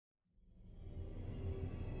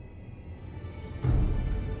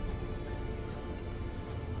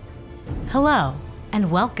Hello, and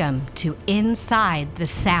welcome to Inside the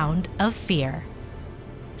Sound of Fear.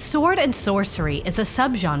 Sword and sorcery is a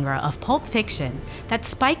subgenre of pulp fiction that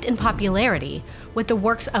spiked in popularity with the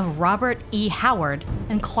works of Robert E. Howard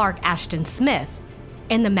and Clark Ashton Smith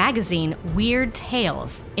in the magazine Weird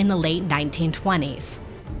Tales in the late 1920s.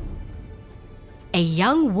 A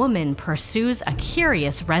young woman pursues a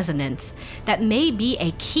curious resonance that may be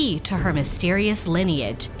a key to her mysterious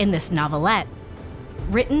lineage in this novelette,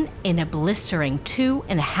 written in a blistering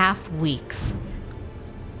 2.5 weeks.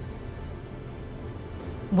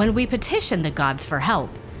 When we petition the gods for help,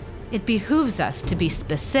 it behooves us to be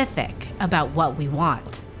specific about what we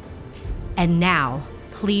want. And now,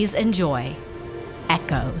 please enjoy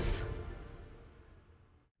Echoes.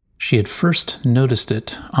 She had first noticed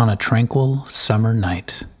it on a tranquil summer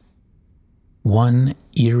night. One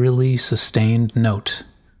eerily sustained note,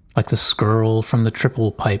 like the skirl from the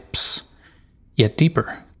triple pipes, yet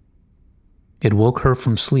deeper. It woke her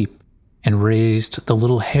from sleep and raised the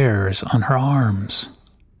little hairs on her arms.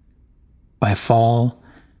 By fall,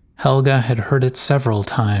 Helga had heard it several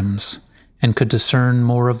times and could discern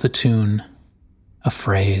more of the tune, a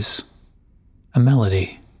phrase, a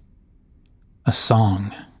melody, a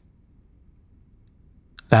song.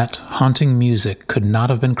 That haunting music could not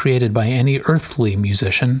have been created by any earthly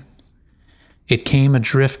musician. It came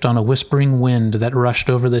adrift on a whispering wind that rushed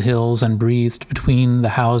over the hills and breathed between the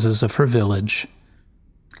houses of her village.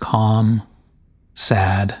 Calm,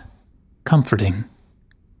 sad, comforting.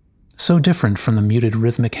 So different from the muted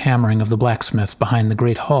rhythmic hammering of the blacksmith behind the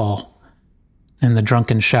great hall, and the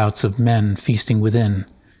drunken shouts of men feasting within.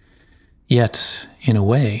 Yet, in a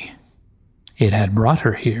way, it had brought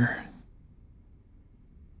her here.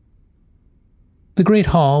 The great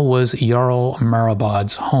hall was Jarl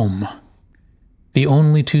Marabod's home, the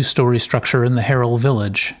only two-story structure in the Harrow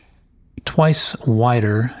village, twice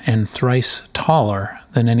wider and thrice taller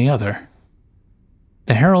than any other.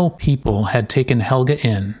 The Harrow people had taken Helga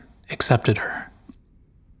in, accepted her.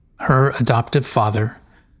 Her adoptive father,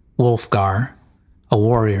 Wulfgar, a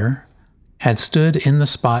warrior, had stood in the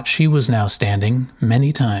spot she was now standing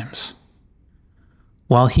many times.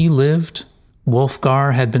 While he lived,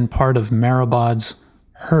 Wulfgar had been part of Marabod's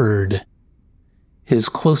herd, his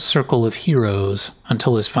close circle of heroes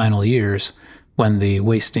until his final years, when the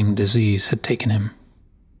wasting disease had taken him.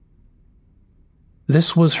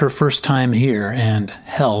 This was her first time here, and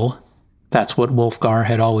Hel, that's what Wulfgar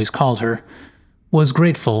had always called her, was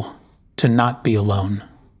grateful to not be alone.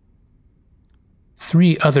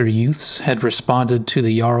 3 other youths had responded to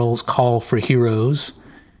the Jarl's call for heroes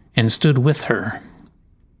and stood with her.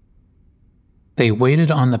 They waited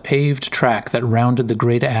on the paved track that rounded the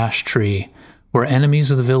great ash tree, where enemies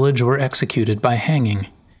of the village were executed by hanging,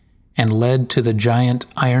 and led to the giant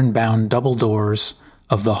iron-bound double doors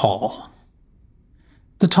of the hall.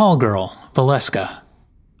 The tall girl, Valeska,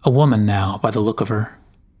 a woman now by the look of her,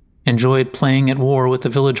 enjoyed playing at war with the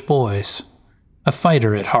village boys, a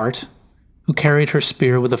fighter at heart, who carried her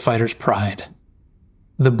spear with a fighter's pride.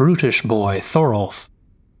 The brutish boy, Thorolf,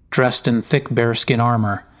 dressed in thick bearskin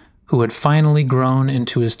armor, who had finally grown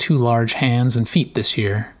into his 2 large hands and feet this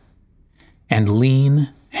year, and lean,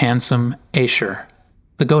 handsome Aesir,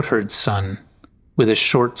 the goatherd's son, with his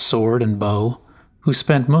short sword and bow, who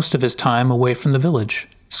spent most of his time away from the village,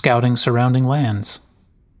 scouting surrounding lands.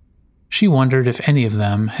 She wondered if any of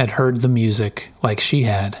them had heard the music like she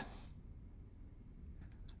had.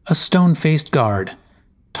 A stone-faced guard,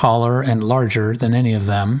 taller and larger than any of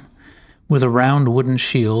them, with a round wooden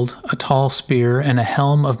shield, a tall spear, and a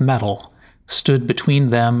helm of metal, stood between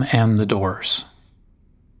them and the doors.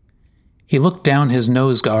 He looked down his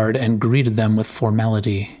nose guard and greeted them with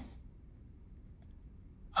formality.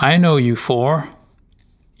 "I know you 4.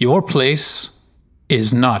 Your place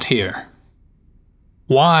is not here.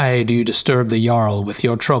 Why do you disturb the Jarl with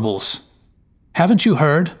your troubles? Haven't you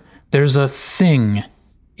heard? There's a thing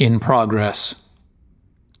in progress."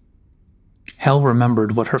 Hel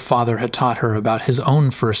remembered what her father had taught her about his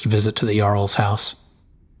own first visit to the Jarl's house.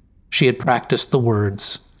 She had practiced the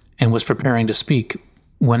words and was preparing to speak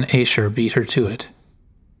when Aesir beat her to it.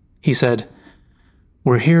 He said,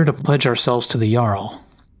 "We're here to pledge ourselves to the Jarl.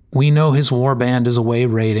 We know his warband is away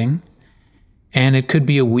raiding, and it could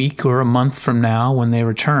be a week or a month from now when they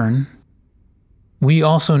return. We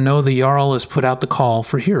also know the Jarl has put out the call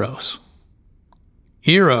for heroes."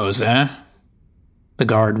 "Heroes, eh?" The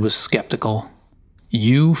guard was skeptical.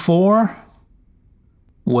 "You 4?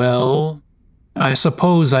 Well, I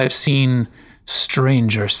suppose I've seen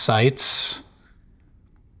stranger sights.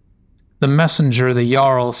 The messenger the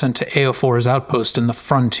Jarl sent to Eofor's outpost in the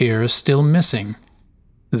frontier is still missing.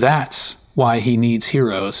 That's why he needs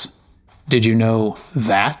heroes. Did you know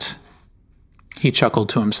that? He chuckled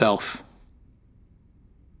to himself.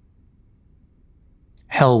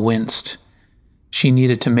 Hel winced. She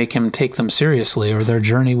needed to make him take them seriously, or their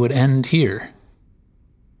journey would end here.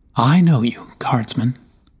 I know you, guardsman.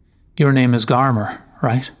 Your name is Garmer,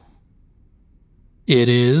 right? It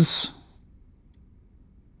is.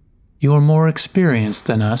 You're more experienced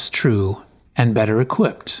than us, true, and better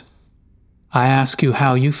equipped. I ask you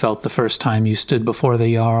how you felt the first time you stood before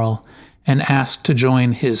the Jarl and asked to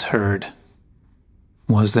join his herd.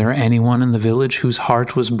 Was there anyone in the village whose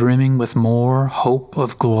heart was brimming with more hope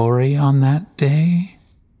of glory on that day?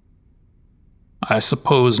 I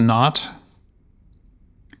suppose not.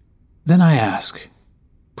 Then I ask,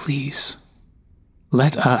 please,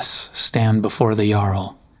 let us stand before the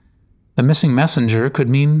Jarl. The missing messenger could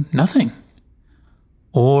mean nothing.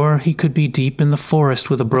 Or he could be deep in the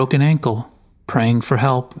forest with a broken ankle, praying for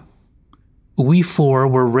help. We 4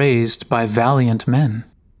 were raised by valiant men.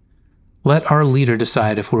 Let our leader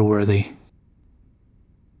decide if we're worthy.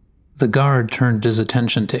 The guard turned his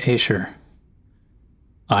attention to Aesir.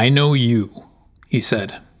 I know you, he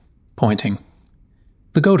said, pointing.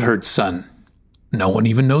 The goatherd's son. No one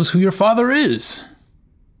even knows who your father is.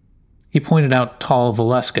 He pointed out tall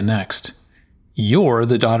Valeska next. You're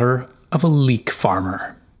the daughter of a leek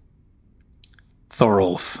farmer.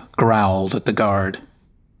 Thorolf growled at the guard.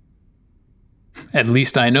 At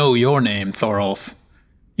least I know your name, Thorolf.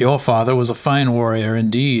 Your father was a fine warrior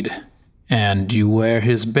indeed, and you wear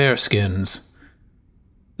his bearskins.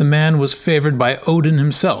 The man was favored by Odin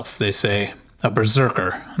himself, they say, a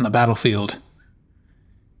berserker on the battlefield.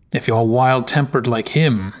 If you're wild-tempered like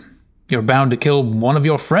him, you're bound to kill one of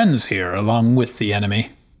your friends here along with the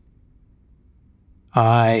enemy.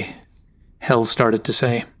 Aye, Hel started to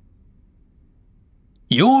say.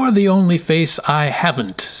 You're the only face I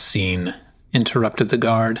haven't seen, interrupted the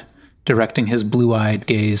guard, directing his blue-eyed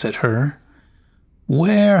gaze at her.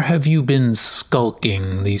 Where have you been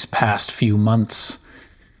skulking these past few months?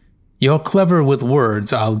 You're clever with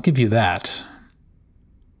words, I'll give you that.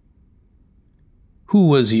 Who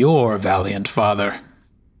was your valiant father?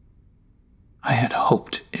 I had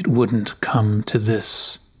hoped it wouldn't come to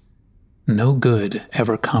this. No good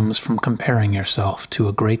ever comes from comparing yourself to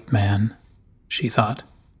a great man, she thought.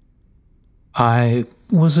 I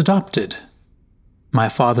was adopted. My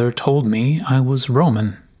father told me I was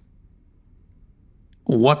Roman.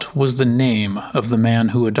 What was the name of the man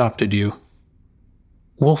who adopted you?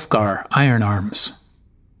 Wulfgar Ironarms.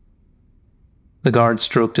 The guard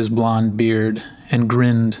stroked his blond beard and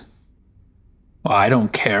grinned. I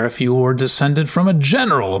don't care if you were descended from a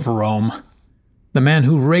general of Rome. The man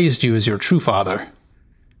who raised you is your true father.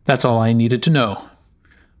 That's all I needed to know.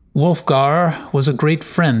 Wulfgar was a great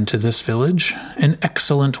friend to this village, an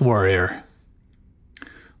excellent warrior.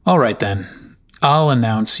 All right then, I'll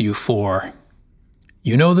announce you 4.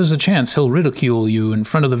 You know there's a chance he'll ridicule you in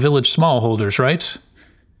front of the village smallholders, right?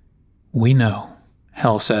 We know,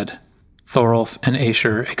 Hel said. Thorolf and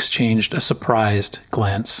Aesir exchanged a surprised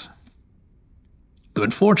glance.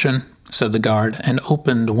 Good fortune, said the guard, and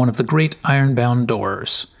opened one of the great iron-bound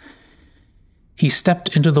doors. He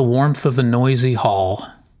stepped into the warmth of the noisy hall.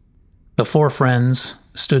 The 4 friends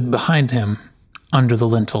stood behind him under the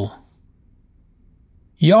lintel.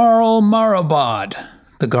 Jarl Marabad,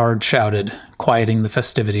 the guard shouted, quieting the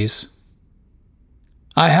festivities.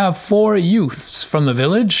 I have 4 youths from the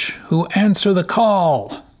village who answer the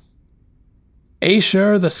call.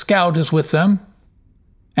 Aesir the scout is with them,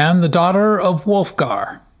 and the daughter of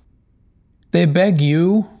Wulfgar. They beg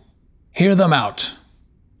you, hear them out.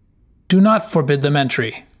 Do not forbid them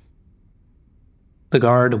entry. The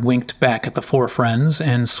guard winked back at the 4 friends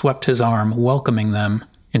and swept his arm, welcoming them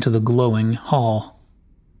into the glowing hall.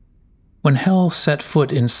 When Hel set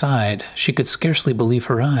foot inside, she could scarcely believe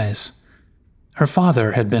her eyes. Her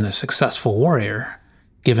father had been a successful warrior,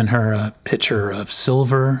 given her a pitcher of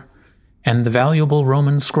silver and the valuable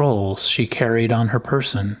Roman scrolls she carried on her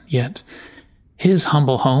person, yet his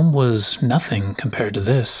humble home was nothing compared to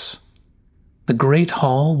this. The great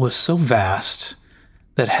hall was so vast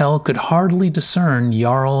that Hel could hardly discern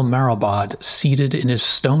Jarl Marabad seated in his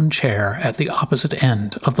stone chair at the opposite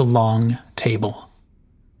end of the long table.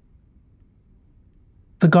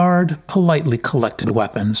 The guard politely collected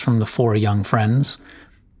weapons from the 4 young friends.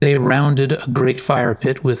 They rounded a great fire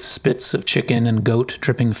pit with spits of chicken and goat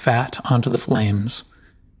dripping fat onto the flames.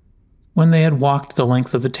 When they had walked the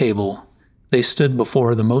length of the table, they stood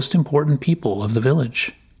before the most important people of the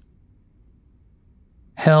village.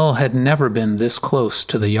 Hel had never been this close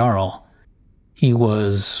to the Jarl. He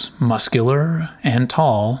was muscular and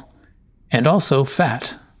tall, and also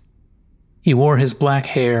fat. He wore his black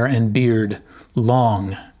hair and beard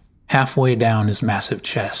long, halfway down his massive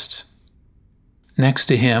chest. Next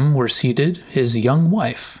to him were seated his young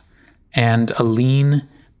wife and a lean,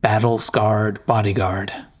 battle-scarred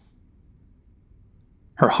bodyguard.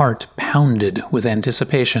 Her heart pounded with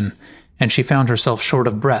anticipation, and she found herself short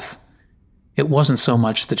of breath. It wasn't so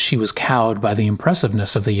much that she was cowed by the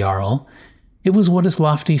impressiveness of the Jarl, it was what his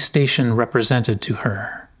lofty station represented to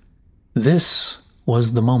her. This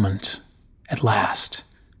was the moment. At last,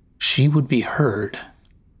 she would be heard.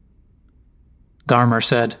 Garmr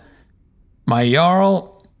said, "My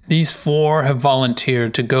Jarl, these 4 have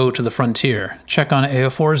volunteered to go to the frontier, check on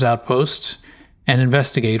Eofor's outpost, and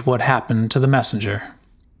investigate what happened to the messenger."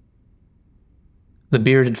 The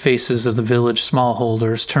bearded faces of the village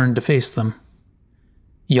smallholders turned to face them.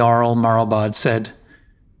 Jarl Marlbod said,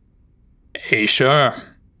 "Aesir,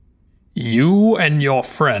 you and your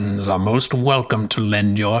friends are most welcome to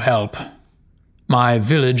lend your help. My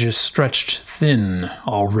village is stretched thin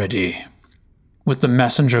already. With the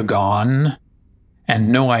messenger gone, and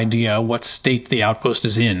no idea what state the outpost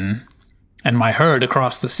is in, and my herd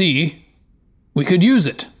across the sea, we could use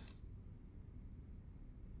it."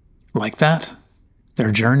 Like that,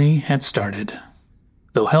 their journey had started.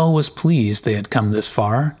 Though Hel was pleased they had come this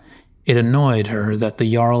far, it annoyed her that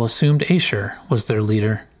the Jarl assumed Aesir was their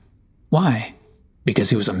leader. Why? Because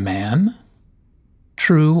he was a man?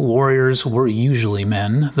 True, warriors were usually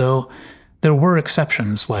men, though there were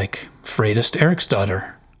exceptions like Freydis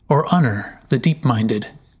Eriksdottir or Unnur, the deep-minded,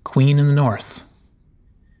 queen in the north.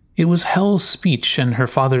 It was Hel's speech and her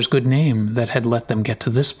father's good name that had let them get to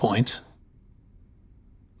this point.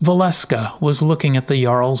 Valeska was looking at the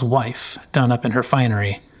Jarl's wife, done up in her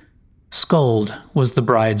finery. Skuld was the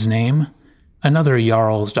bride's name, another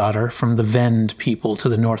Jarl's daughter from the Vend people to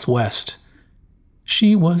the northwest.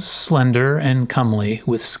 She was slender and comely,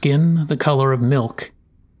 with skin the color of milk,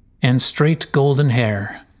 and straight golden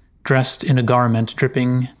hair, dressed in a garment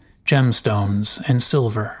dripping gemstones and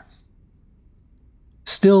silver.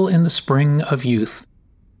 Still in the spring of youth,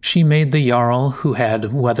 she made the Jarl, who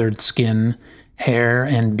had weathered skin, hair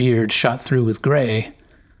and beard shot through with gray,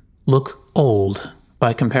 look old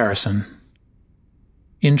by comparison.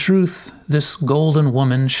 In truth, this golden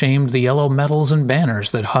woman shamed the yellow medals and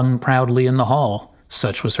banners that hung proudly in the hall,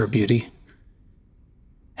 such was her beauty.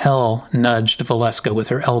 Hel nudged Valeska with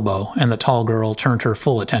her elbow, and the tall girl turned her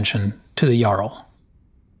full attention to the Jarl.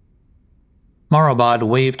 Marlbod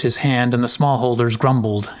waved his hand, and the smallholders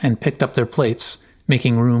grumbled and picked up their plates,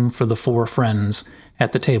 making room for the 4 friends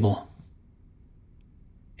at the table.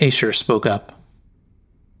 Aesir spoke up.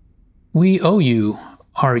 "We owe you,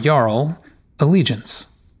 our Jarl, allegiance.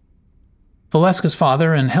 Valeska's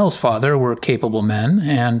father and Hel's father were capable men,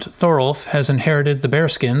 and Thorolf has inherited the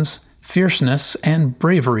bearskins, fierceness, and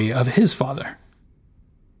bravery of his father."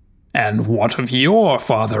 "And what of your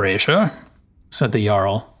father, Aesir?" said the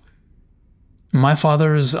Jarl. "My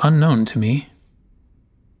father is unknown to me."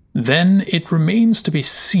 "Then it remains to be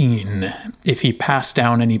seen if he passed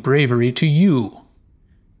down any bravery to you.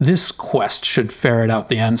 This quest should ferret out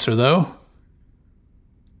the answer, though."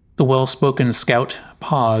 The well-spoken scout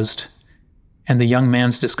paused, and the young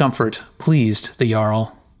man's discomfort pleased the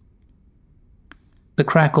Jarl. The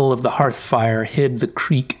crackle of the hearth fire hid the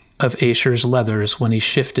creak of Aesir's leathers when he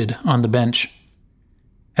shifted on the bench.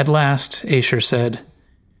 At last, Aesir said,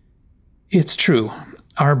 "It's true,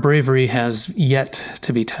 our bravery has yet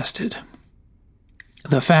to be tested.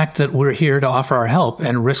 The fact that we're here to offer our help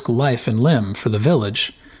and risk life and limb for the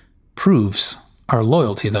village proves our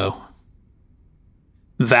loyalty, though."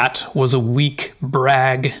 "That was a weak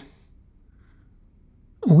brag."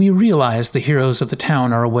 "We realize the heroes of the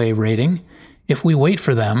town are away raiding. If we wait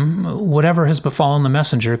for them, whatever has befallen the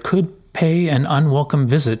messenger could pay an unwelcome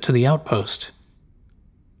visit to the outpost."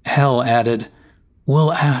 Hel added,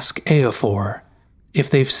 "We'll ask Eofor if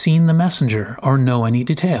they've seen the messenger or know any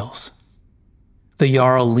details." The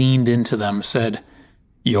Jarl leaned into them, said,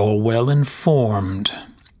 "You're well informed.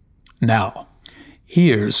 Now,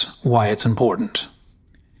 here's why it's important.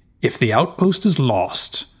 If the outpost is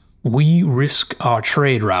lost, we risk our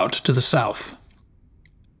trade route to the south.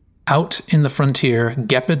 Out in the frontier,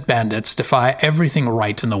 Gepid bandits defy everything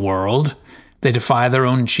right in the world. They defy their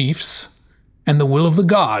own chiefs and the will of the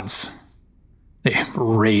gods. They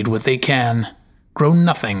raid what they can, grow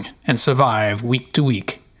nothing, and survive week to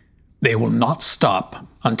week. They will not stop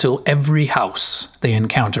until every house they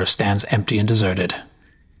encounter stands empty and deserted.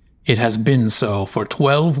 It has been so for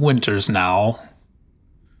 12 winters now.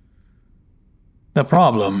 The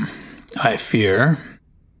problem, I fear,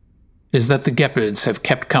 is that the Gepids have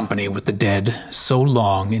kept company with the dead so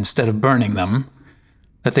long instead of burning them,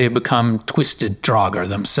 that they have become twisted Draugr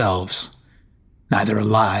themselves, neither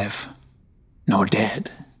alive nor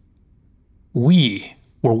dead. We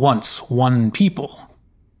were once one people,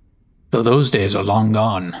 though those days are long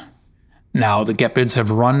gone. Now the Gepids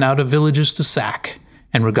have run out of villages to sack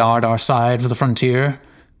and regard our side of the frontier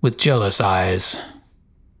with jealous eyes.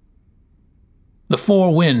 The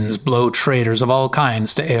four winds blow traders of all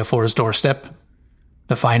kinds to Eofor's doorstep.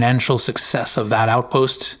 The financial success of that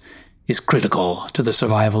outpost is critical to the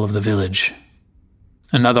survival of the village.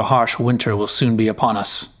 Another harsh winter will soon be upon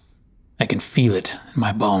us. I can feel it in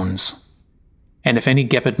my bones. And if any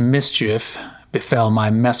Gepid mischief befell my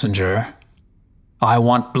messenger, I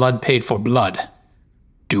want blood paid for blood.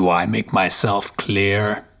 Do I make myself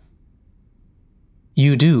clear?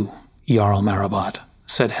 You do, Jarl Marabad,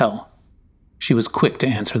 said Hel. She was quick to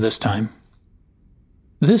answer this time.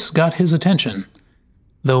 This got his attention,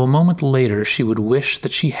 though a moment later she would wish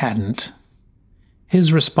that she hadn't.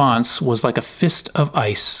 His response was like a fist of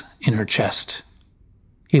ice in her chest.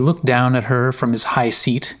 He looked down at her from his high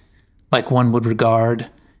seat, like one would regard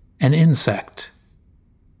an insect.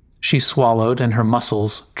 She swallowed and her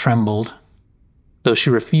muscles trembled, though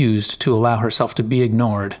she refused to allow herself to be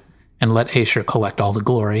ignored and let Aesir collect all the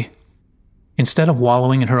glory. Instead of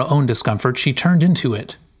wallowing in her own discomfort, she turned into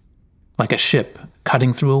it, like a ship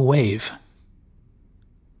cutting through a wave.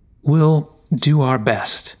 We'll do our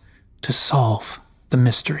best to solve the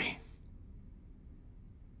mystery.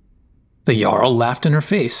 The Jarl laughed in her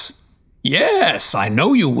face. Yes, I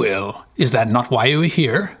know you will. Is that not why you are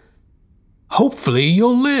here? Hopefully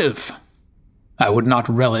you'll live. I would not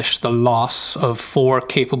relish the loss of 4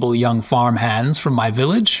 capable young farmhands from my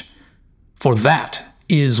village, for that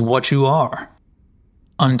is what you are,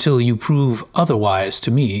 until you prove otherwise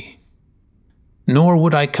to me. Nor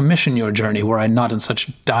would I commission your journey were I not in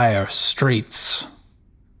such dire straits.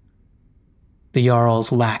 The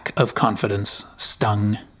Jarl's lack of confidence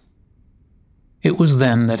stung. It was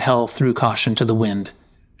then that Hel threw caution to the wind.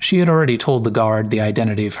 She had already told the guard the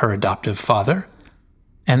identity of her adoptive father,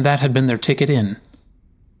 and that had been their ticket in.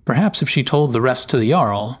 Perhaps if she told the rest to the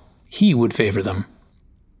Jarl, he would favor them.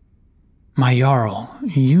 My Jarl,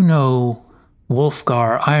 you know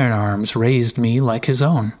Wulfgar Ironarms raised me like his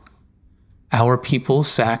own. Our people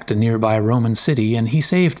sacked a nearby Roman city, and he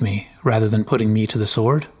saved me, rather than putting me to the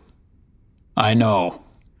sword. I know.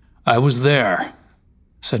 I was there,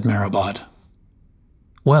 said Marabad.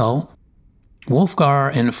 Well,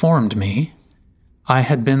 Wulfgar informed me I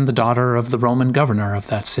had been the daughter of the Roman governor of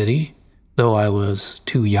that city, though I was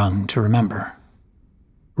too young to remember.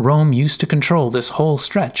 Rome used to control this whole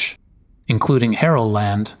stretch, including Harrow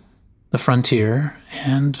Land, the frontier,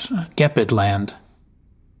 and Gepid Land.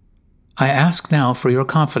 I ask now for your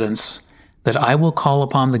confidence that I will call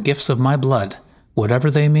upon the gifts of my blood,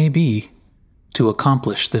 whatever they may be, to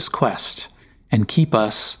accomplish this quest and keep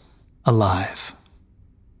us alive.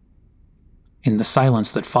 In the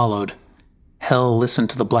silence that followed, Hel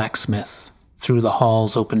listened to the blacksmith through the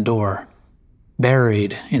hall's open door.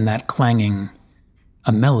 Buried in that clanging,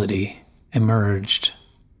 a melody emerged.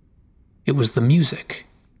 It was the music,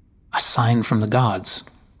 a sign from the gods,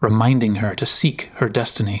 reminding her to seek her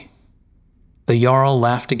destiny. The Jarl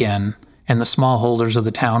laughed again, and the smallholders of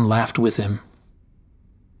the town laughed with him.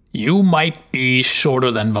 You might be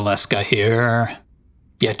shorter than Valeska here,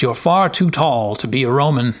 yet you're far too tall to be a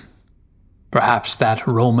Roman. Perhaps that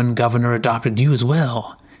Roman governor adopted you as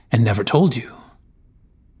well, and never told you.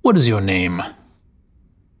 What is your name?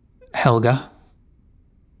 Helga.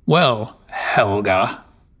 Well, Helga,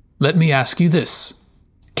 let me ask you this.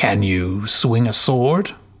 Can you swing a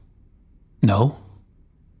sword? No.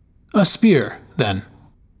 A spear, then?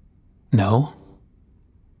 No.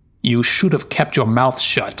 You should have kept your mouth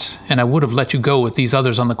shut, and I would have let you go with these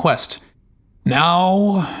others on the quest.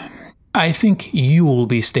 Now, I think you'll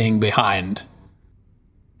be staying behind.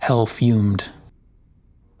 Hel fumed.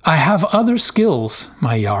 I have other skills,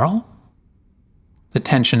 my Jarl. The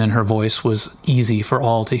tension in her voice was easy for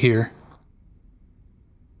all to hear.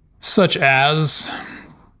 Such as?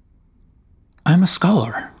 I'm a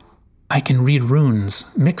scholar. I can read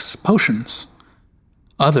runes, mix potions.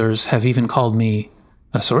 Others have even called me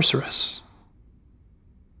a sorceress.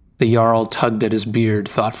 The Jarl tugged at his beard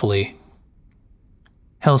thoughtfully.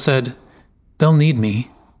 Hel said, They'll need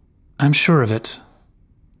me. I'm sure of it.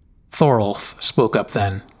 Thorolf spoke up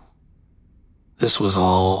then. This was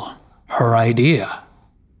all her idea.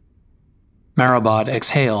 Marabad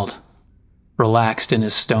exhaled, relaxed in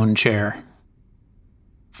his stone chair.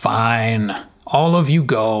 Fine, all of you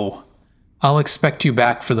go. I'll expect you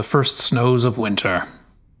back for the first snows of winter.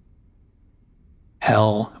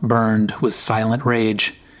 Hel burned with silent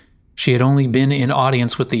rage. She had only been in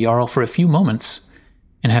audience with the Jarl for a few moments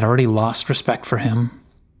and had already lost respect for him.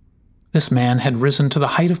 This man had risen to the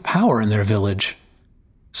height of power in their village,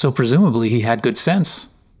 so presumably he had good sense.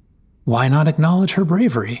 Why not acknowledge her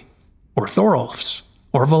bravery? Or Thorolf's?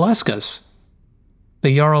 Or Valeska's?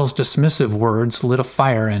 The Jarl's dismissive words lit a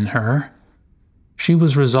fire in her. She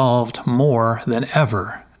was resolved more than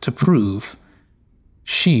ever to prove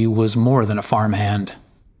she was more than a farmhand.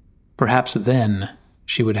 Perhaps then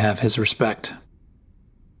she would have his respect.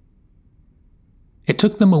 It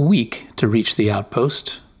took them a week to reach the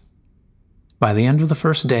outpost. By the end of the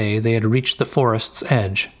first day, they had reached the forest's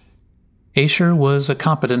edge. Aesir was a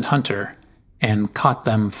competent hunter, and caught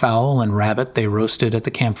them fowl and rabbit they roasted at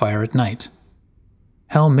the campfire at night.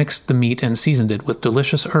 Hel mixed the meat and seasoned it with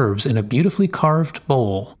delicious herbs in a beautifully carved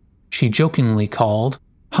bowl she jokingly called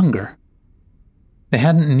Hunger. They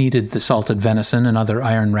hadn't needed the salted venison and other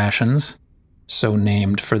iron rations, so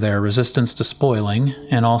named for their resistance to spoiling,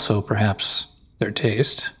 and also, perhaps, their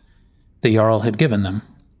taste, the Jarl had given them.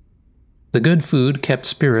 The good food kept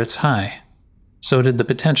spirits high. So did the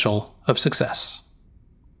potential of success.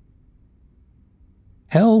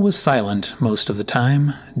 Hel was silent most of the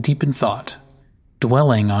time, deep in thought,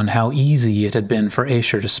 dwelling on how easy it had been for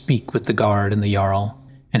Aesir to speak with the guard and the Jarl,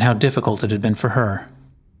 and how difficult it had been for her.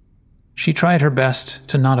 She tried her best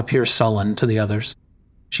to not appear sullen to the others.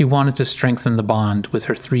 She wanted to strengthen the bond with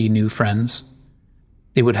her 3 new friends.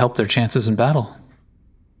 It would help their chances in battle.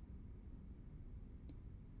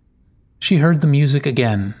 She heard the music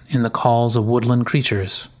again in the calls of woodland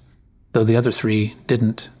creatures, though the other 3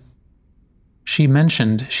 didn't. She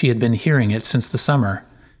mentioned she had been hearing it since the summer,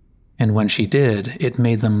 and when she did, it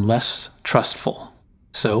made them less trustful.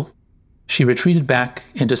 So, she retreated back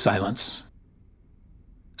into silence.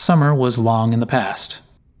 Summer was long in the past.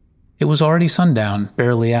 It was already sundown,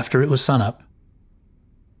 barely after it was sunup.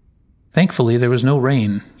 Thankfully, there was no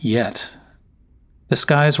rain, yet. The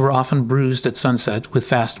skies were often bruised at sunset with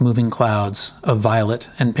fast-moving clouds of violet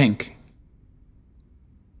and pink.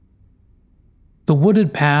 The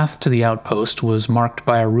wooded path to the outpost was marked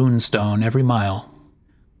by a runestone every mile.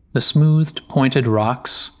 The smoothed, pointed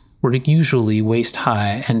rocks were usually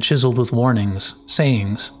waist-high and chiseled with warnings,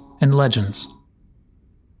 sayings, and legends.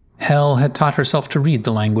 Hel had taught herself to read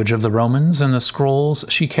the language of the Romans, and the scrolls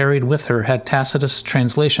she carried with her had Tacitus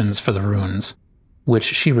translations for the runes, which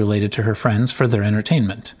she related to her friends for their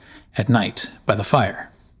entertainment, at night by the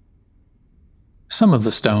fire. Some of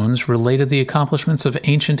the stones related the accomplishments of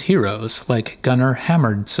ancient heroes like Gunnar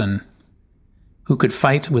Hammerdson, who could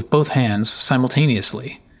fight with both hands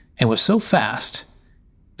simultaneously, and was so fast.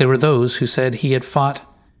 There were those who said he had fought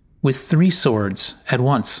with 3 swords at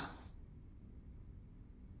once.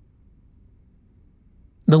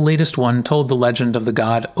 The latest one told the legend of the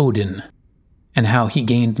god Odin, and how he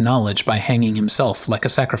gained knowledge by hanging himself like a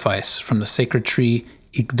sacrifice from the sacred tree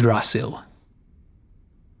Yggdrasil.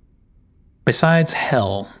 Besides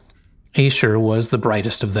Hel, Aesir was the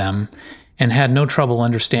brightest of them, and had no trouble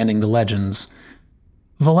understanding the legends.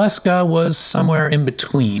 Valeska was somewhere in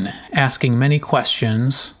between, asking many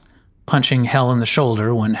questions, punching Hel in the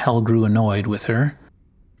shoulder when Hel grew annoyed with her.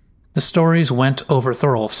 The stories went over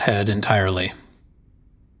Thorolf's head entirely.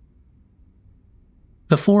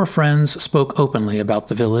 The 4 friends spoke openly about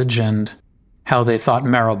the village and how they thought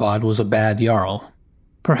Marabad was a bad jarl.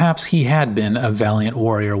 Perhaps he had been a valiant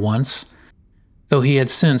warrior once, though he had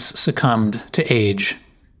since succumbed to age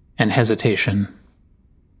and hesitation.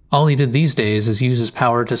 All he did these days is use his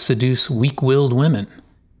power to seduce weak-willed women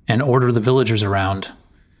and order the villagers around.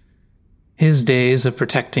 His days of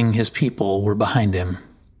protecting his people were behind him.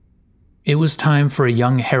 It was time for a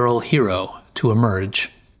young herald hero to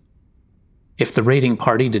emerge. If the raiding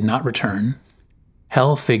party did not return,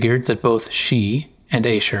 Hel figured that both she and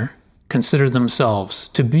Aesir considered themselves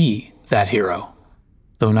to be that hero,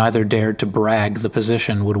 though neither dared to brag the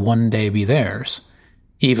position would one day be theirs,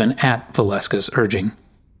 even at Valeska's urging.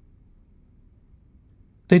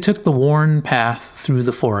 They took the worn path through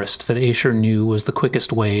the forest that Aesir knew was the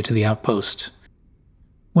quickest way to the outpost.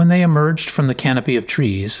 When they emerged from the canopy of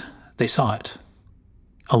trees, they saw it.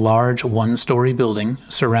 A large 1-story building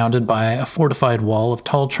surrounded by a fortified wall of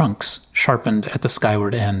tall trunks sharpened at the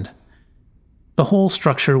skyward end. The whole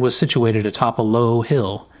structure was situated atop a low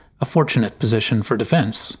hill, a fortunate position for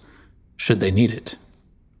defense, should they need it.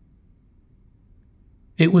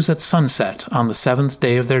 It was at sunset on the 7th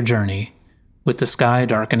day of their journey, with the sky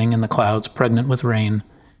darkening and the clouds pregnant with rain,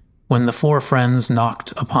 when the 4 friends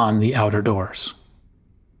knocked upon the outer doors.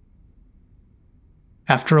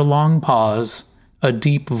 After a long pause, a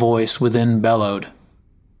deep voice within bellowed,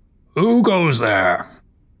 "Who goes there?"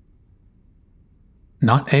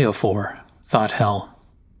 Not Eofor, thought Hel.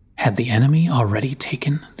 Had the enemy already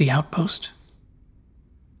taken the outpost?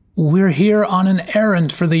 We're here on an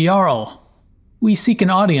errand for the Jarl. We seek an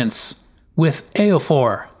audience with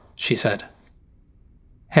Eofor, she said.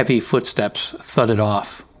 Heavy footsteps thudded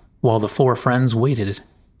off, while the four friends waited,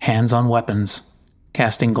 hands on weapons,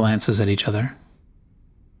 casting glances at each other.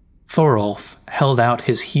 Thorolf held out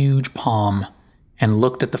his huge palm and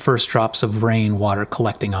looked at the first drops of rain water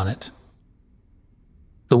collecting on it.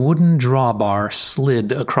 The wooden drawbar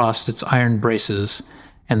slid across its iron braces,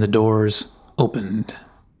 and the doors opened.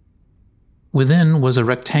 Within was a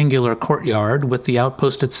rectangular courtyard with the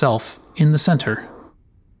outpost itself in the center.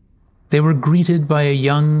 They were greeted by a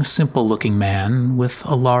young, simple-looking man with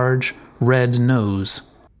a large, red nose,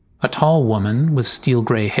 a tall woman with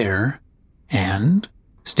steel-gray hair, and,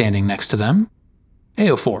 standing next to them,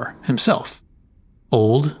 Eofor himself,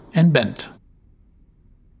 old and bent.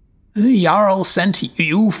 "The Jarl sent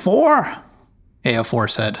you four?" Eofor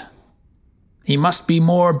said. "He must be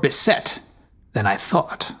more beset than I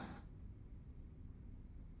thought."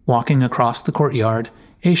 Walking across the courtyard,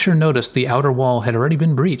 Aesir noticed the outer wall had already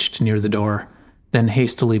been breached near the door, then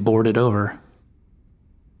hastily boarded over.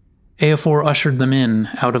 Eofor ushered them in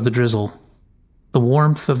out of the drizzle. The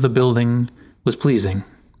warmth of the building was pleasing.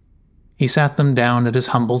 He sat them down at his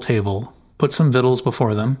humble table, put some victuals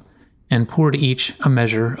before them, and poured each a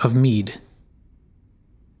measure of mead.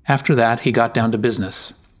 After that, he got down to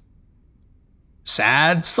business.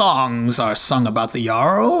 "Sad songs are sung about the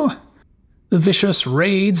Jarl, the vicious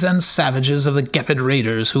raids and savages of the Gepid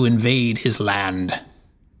raiders who invade his land.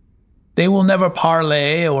 They will never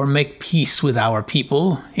parley or make peace with our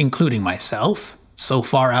people, including myself. So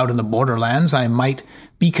far out in the borderlands, I might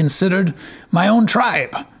be considered my own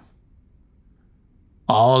tribe.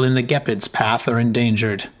 All in the Gepid's path are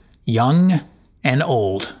endangered, young and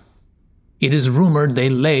old. It is rumored they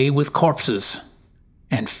lay with corpses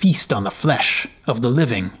and feast on the flesh of the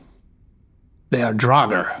living. They are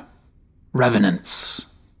Draugr, revenants.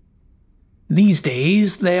 These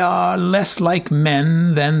days they are less like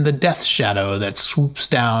men than the death shadow that swoops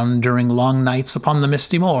down during long nights upon the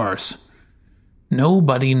misty moors.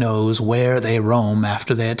 Nobody knows where they roam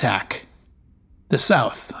after they attack. The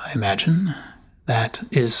south, I imagine. That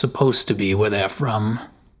is supposed to be where they're from.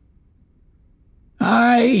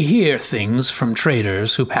 I hear things from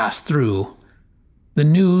traders who pass through. The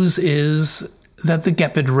news is that the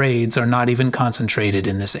Gepid raids are not even concentrated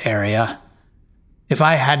in this area. If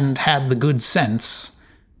I hadn't had the good sense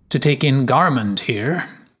to take in Garmund here,"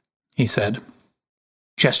 he said,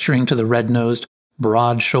 gesturing to the red-nosed,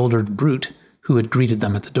 broad-shouldered brute who had greeted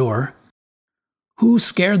them at the door, "who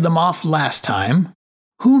scared them off last time,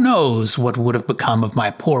 who knows what would have become of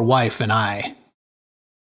my poor wife and I?"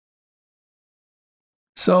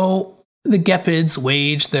 So the Gepids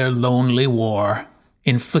waged their lonely war,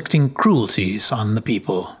 inflicting cruelties on the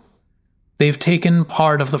people. They've taken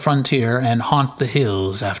part of the frontier and haunt the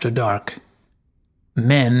hills after dark.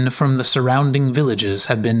 Men from the surrounding villages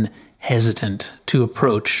have been hesitant to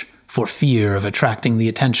approach for fear of attracting the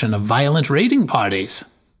attention of violent raiding parties.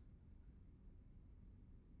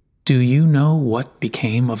 "Do you know what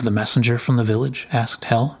became of the messenger from the village?" asked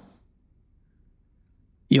Hel.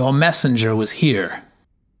 "Your messenger was here.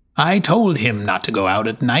 I told him not to go out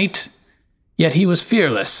at night, yet he was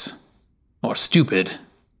fearless, or stupid.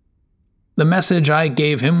 The message I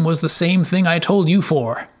gave him was the same thing I told you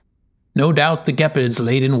for. No doubt the Gepids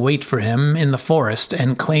laid in wait for him in the forest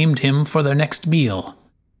and claimed him for their next meal,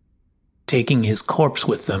 taking his corpse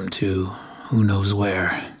with them to who knows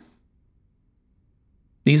where.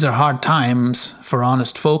 These are hard times for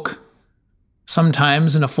honest folk.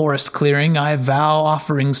 Sometimes in a forest clearing I vow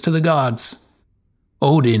offerings to the gods.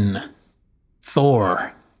 Odin,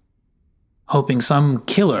 Thor, hoping some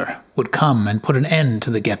killer would come and put an end to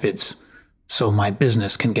the Gepids, so my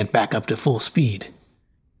business can get back up to full speed.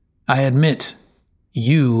 I admit,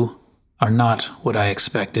 you are not what I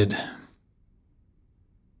expected."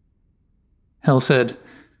 Hel said,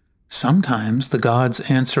 "Sometimes the gods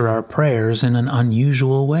answer our prayers in an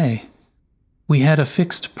unusual way. We had a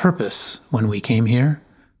fixed purpose when we came here.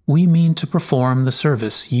 We mean to perform the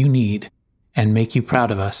service you need and make you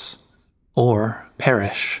proud of us, or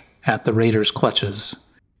perish at the raiders' clutches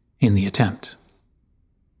in the attempt."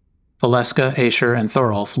 Valeska, Aesir, and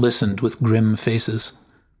Thorolf listened with grim faces.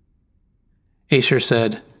 Aesir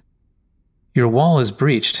said, "Your wall is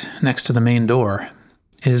breached next to the main door.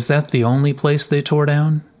 Is that the only place they tore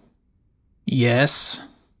down?" "Yes,"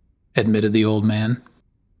 admitted the old man.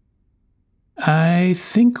 "I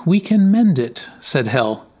think we can mend it," said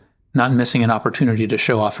Hel, not missing an opportunity to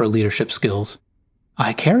show off her leadership skills.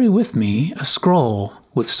 I carry with me a scroll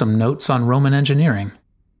with some notes on Roman engineering.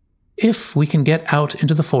 If we can get out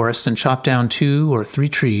into the forest and chop down 2 or 3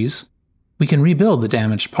 trees, we can rebuild the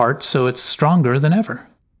damaged part so it's stronger than ever.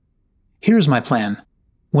 Here's my plan.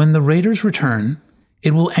 When the raiders return,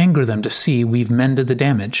 it will anger them to see we've mended the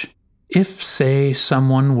damage. If, say,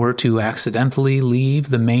 someone were to accidentally leave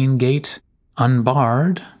the main gate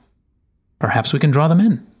unbarred, perhaps we can draw them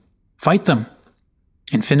in, fight them,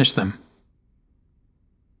 and finish them."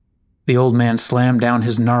 The old man slammed down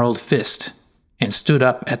his gnarled fist and stood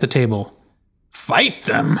up at the table. "Fight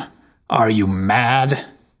them? Are you mad?"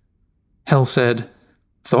 Hel said,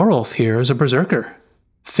 "Thorolf here is a berserker,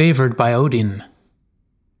 favored by Odin.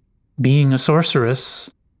 Being a sorceress,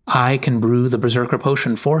 I can brew the berserker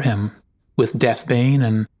potion for him, with Deathbane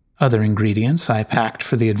and other ingredients I packed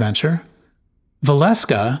for the adventure.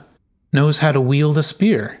 Valeska knows how to wield a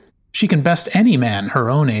spear. She can best any man her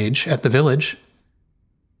own age at the village.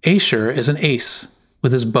 Aesir is an ace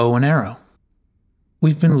with his bow and arrow.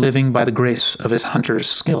 We've been living by the grace of his hunter's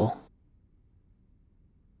skill."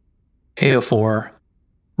 Eofor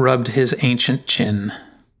rubbed his ancient chin.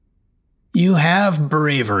 "You have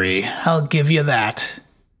bravery, I'll give you that.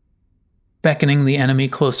 Beckoning the enemy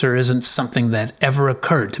closer isn't something that ever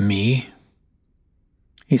occurred to me."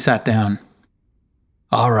 He sat down.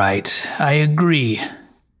 "All right, I agree.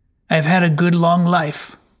 I've had a good long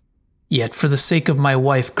life. Yet for the sake of my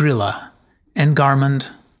wife Grilla and Garmund,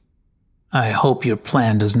 I hope your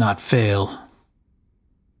plan does not fail."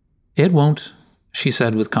 "It won't," she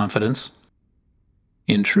said with confidence.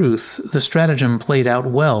 In truth, the stratagem played out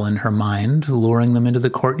well in her mind, luring them into the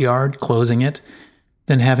courtyard, closing it,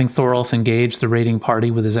 then having Thorolf engage the raiding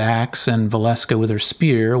party with his axe and Valeska with her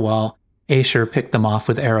spear, while Aesir picked them off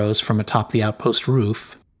with arrows from atop the outpost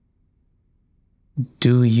roof.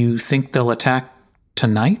 "Do you think they'll attack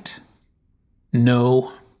tonight?"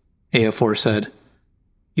 "No," Eofor said.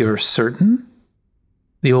 "You're certain?"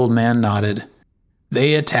 The old man nodded.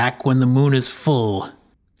 "They attack when the moon is full.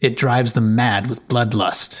 It drives them mad with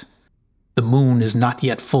bloodlust. The moon is not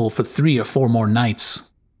yet full for 3 or 4 more nights."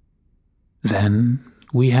 "Then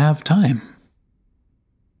we have time."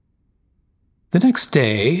 The next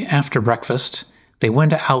day, after breakfast, they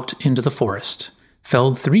went out into the forest,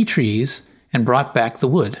 felled 3 trees, and brought back the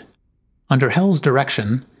wood. Under Hel's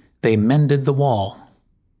direction, they mended the wall.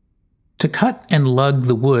 To cut and lug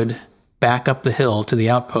the wood back up the hill to the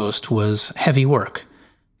outpost was heavy work.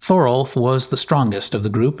 Thorolf was the strongest of the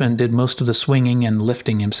group and did most of the swinging and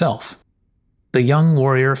lifting himself. The young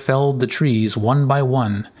warrior felled the trees one by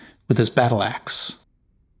one with his battle axe.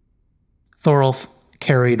 Thorolf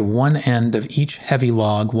carried one end of each heavy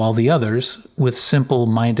log, while the others, with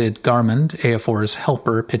simple-minded Garmund, Eofor's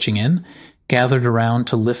helper, pitching in, gathered around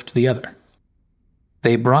to lift the other.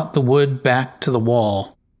 They brought the wood back to the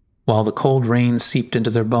wall, while the cold rain seeped into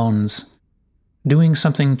their bones. Doing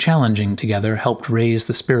something challenging together helped raise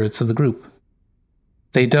the spirits of the group.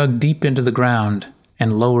 They dug deep into the ground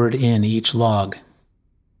and lowered in each log.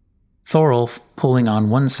 Thorolf pulling on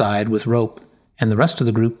one side with rope, and the rest of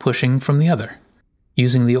the group pushing from the other,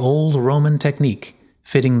 using the old Roman technique,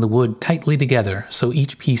 fitting the wood tightly together so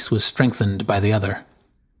each piece was strengthened by the other.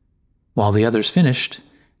 While the others finished,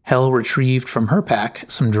 Hel retrieved from her pack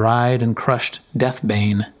some dried and crushed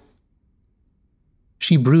Deathbane.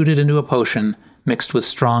 She brewed it into a potion mixed with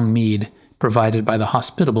strong mead provided by the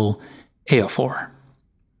hospitable Eofor.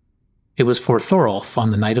 It was for Thorolf on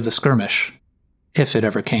the night of the skirmish, if it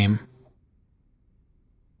ever came.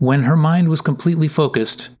 When her mind was completely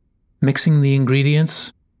focused, mixing the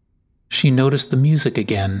ingredients, she noticed the music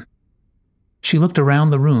again. She looked around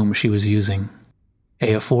the room she was using.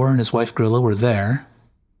 Eofor and his wife Grilla were there.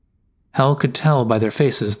 Hel could tell by their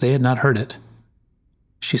faces they had not heard it.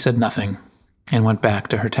 She said nothing and went back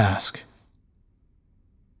to her task.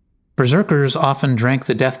 Berserkers often drank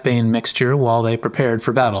the Deathbane mixture while they prepared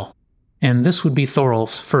for battle, and this would be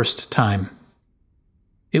Thorolf's first time.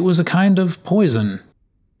 It was a kind of poison,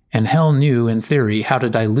 and Hel knew in theory how to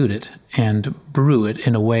dilute it and brew it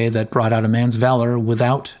in a way that brought out a man's valor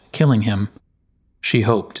without killing him. She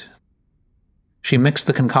hoped. She mixed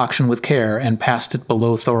the concoction with care and passed it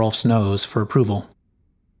below Thorolf's nose for approval.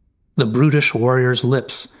 The brutish warrior's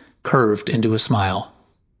lips curved into a smile.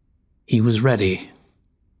 He was ready.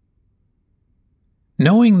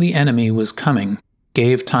 Knowing the enemy was coming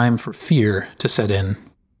gave time for fear to set in.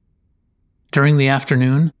 During the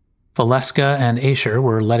afternoon, Valeska and Aesir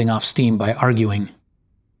were letting off steam by arguing.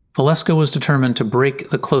 Valeska was determined to break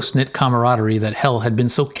the close-knit camaraderie that Hel had been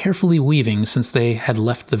so carefully weaving since they had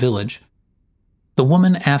left the village. The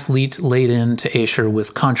woman athlete laid in to Aesir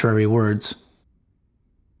with contrary words.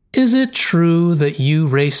 Is it true that you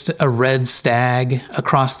raced a red stag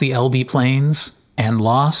across the Elbe Plains and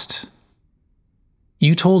lost?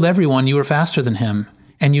 You told everyone you were faster than him,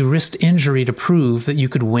 and you risked injury to prove that you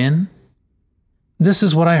could win? This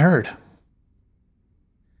is what I heard.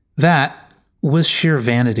 That was sheer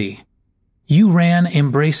vanity. You ran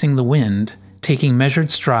embracing the wind, taking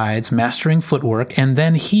measured strides, mastering footwork, and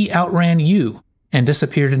then he outran you and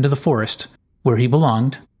disappeared into the forest, where he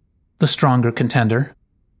belonged, the stronger contender.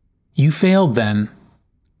 You failed then,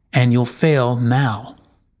 and you'll fail now.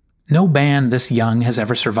 No band this young has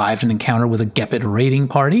ever survived an encounter with a Gepid raiding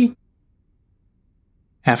party.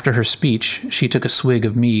 After her speech, she took a swig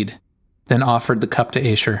of mead, then offered the cup to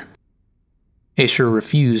Aesir. Aesir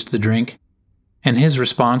refused the drink, and his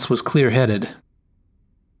response was clear-headed.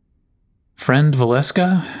 Friend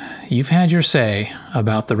Valeska, you've had your say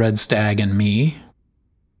about the red stag and me.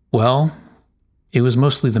 Well, it was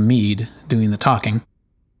mostly the mead doing the talking.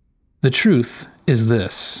 The truth is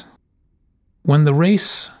this. When the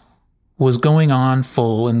race was going on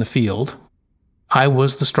full in the field, I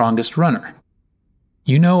was the strongest runner.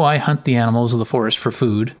 You know I hunt the animals of the forest for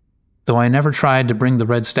food, though I never tried to bring the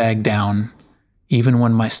red stag down, even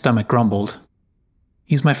when my stomach grumbled.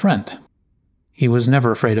 He's my friend. He was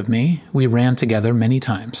never afraid of me. We ran together many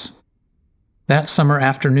times. That summer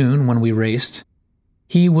afternoon when we raced,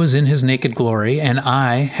 he was in his naked glory, and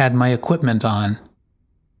I had my equipment on.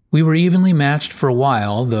 We were evenly matched for a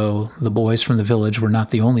while, though the boys from the village were not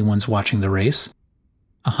the only ones watching the race.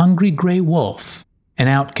 A hungry gray wolf, an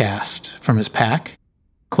outcast from his pack,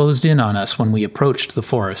 closed in on us when we approached the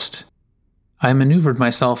forest. I maneuvered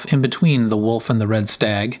myself in between the wolf and the red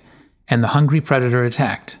stag, and the hungry predator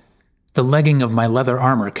attacked. The legging of my leather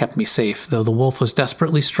armor kept me safe, though the wolf was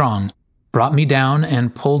desperately strong, brought me down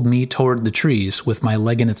and pulled me toward the trees with my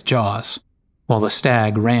leg in its jaws, while the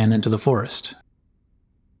stag ran into the forest.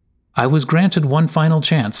 I was granted one final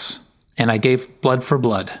chance, and I gave blood for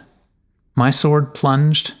blood. My sword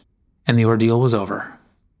plunged, and the ordeal was over.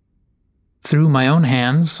 Through my own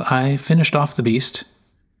hands, I finished off the beast.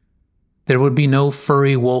 There would be no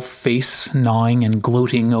furry wolf face gnawing and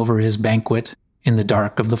gloating over his banquet in the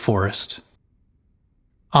dark of the forest.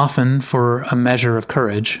 Often, for a measure of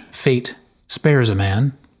courage, fate spares a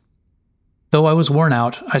man. Though I was worn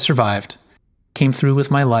out, I survived, came through with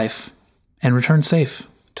my life, and returned safe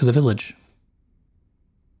to the village.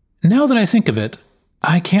 Now that I think of it,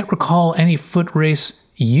 I can't recall any foot race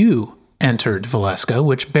you entered, Valeska,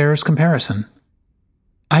 which bears comparison.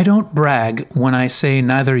 I don't brag when I say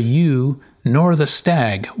neither you nor the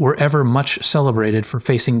stag were ever much celebrated for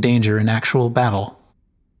facing danger in actual battle.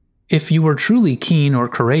 If you were truly keen or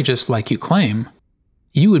courageous like you claim,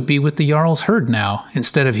 you would be with the Jarl's herd now,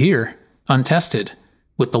 instead of here, untested,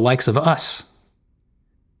 with the likes of us.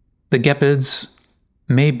 The Gepids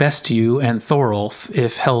may best you and Thorolf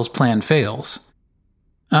if Hell's plan fails.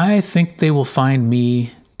 I think they will find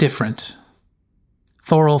me different.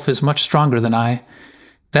 Thorolf is much stronger than I,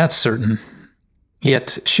 that's certain.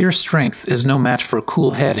 Yet sheer strength is no match for a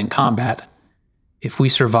cool head in combat. If we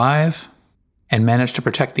survive and manage to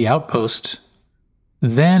protect the outpost,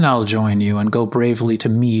 then I'll join you and go bravely to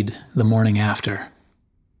Mead the morning after.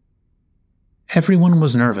 Everyone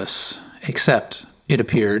was nervous, except, it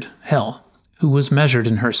appeared, Hel, who was measured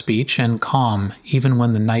in her speech and calm even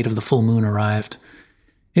when the night of the full moon arrived.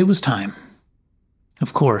 It was time.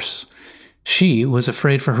 Of course, she was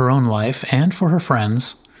afraid for her own life and for her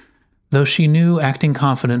friends, though she knew acting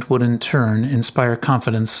confident would in turn inspire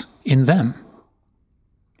confidence in them.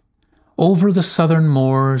 Over the southern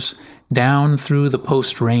moors, down through the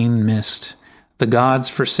post-rain mist, the gods'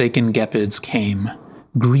 forsaken Gepids came,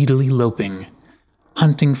 greedily loping,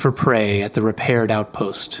 hunting for prey at the repaired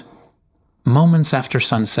outpost. Moments after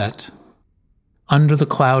sunset, under the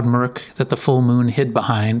cloud murk that the full moon hid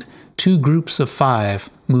behind, 2 groups of 5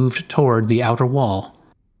 moved toward the outer wall.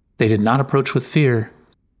 They did not approach with fear.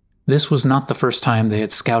 This was not the first time they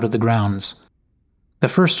had scouted the grounds. The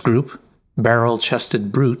first group,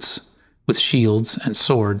 barrel-chested brutes, with shields and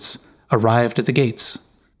swords, arrived at the gates.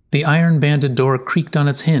 The iron-banded door creaked on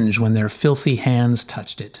its hinge when their filthy hands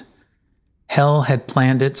touched it. Hel had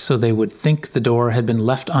planned it so they would think the door had been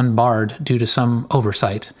left unbarred due to some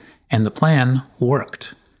oversight, and the plan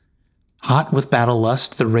worked. Hot with battle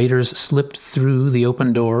lust, the raiders slipped through the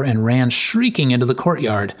open door and ran shrieking into the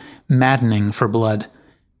courtyard, maddening for blood,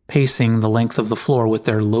 pacing the length of the floor with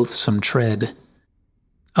their loathsome tread.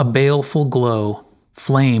 A baleful glow,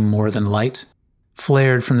 flame more than light,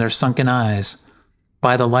 flared from their sunken eyes.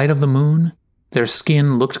 By the light of the moon, their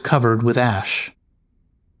skin looked covered with ash.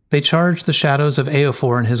 They charged the shadows of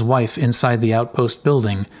Eofor and his wife inside the outpost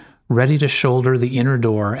building, ready to shoulder the inner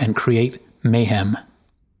door and create mayhem.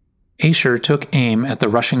 Aesir took aim at the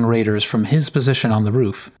rushing raiders from his position on the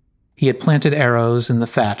roof. He had planted arrows in the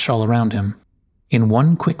thatch all around him. In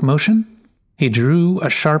one quick motion, he drew a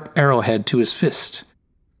sharp arrowhead to his fist,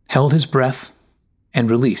 held his breath, and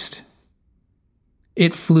released.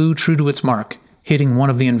 It flew true to its mark, hitting one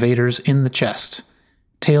of the invaders in the chest,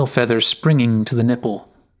 tail feathers springing to the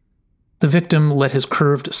nipple. The victim let his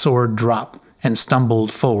curved sword drop and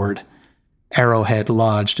stumbled forward, arrowhead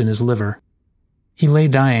lodged in his liver. He lay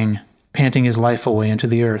dying, panting his life away into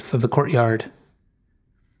the earth of the courtyard.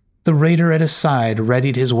 The raider at his side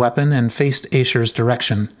readied his weapon and faced Aesir's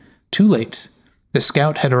direction. Too late. The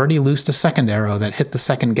scout had already loosed a second arrow that hit the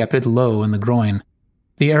second Gepid low in the groin.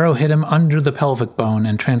 The arrow hit him under the pelvic bone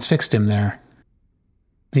and transfixed him there.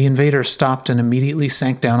 The invader stopped and immediately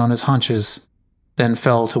sank down on his haunches, then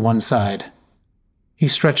fell to one side. He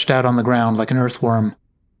stretched out on the ground like an earthworm.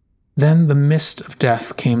 Then the mist of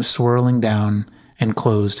death came swirling down and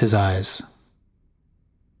closed his eyes.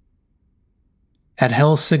 At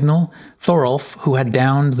Hel's signal, Thorolf, who had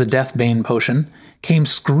downed the Deathbane potion, came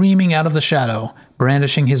screaming out of the shadow,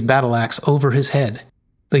 brandishing his battle axe over his head.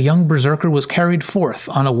 The young berserker was carried forth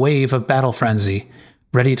on a wave of battle frenzy,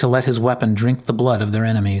 ready to let his weapon drink the blood of their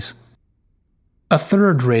enemies. A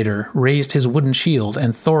third raider raised his wooden shield,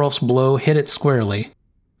 and Thorolf's blow hit it squarely.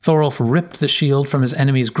 Thorolf ripped the shield from his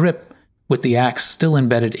enemy's grip, with the axe still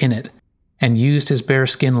embedded in it, and used his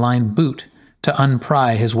bearskin-lined boot to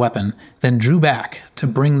unpry his weapon, then drew back to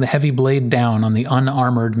bring the heavy blade down on the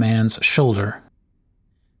unarmored man's shoulder.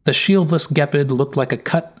 The shieldless Gepid looked like a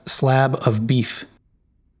cut slab of beef,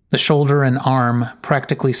 the shoulder and arm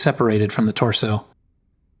practically separated from the torso.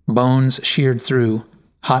 Bones sheared through,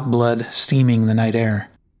 hot blood steaming the night air.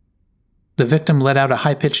 The victim let out a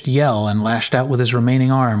high-pitched yell and lashed out with his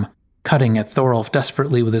remaining arm, cutting at Thorolf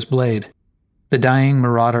desperately with his blade. The dying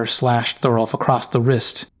marauder slashed Thorolf across the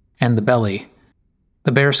wrist and the belly.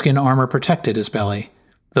 The bearskin armor protected his belly,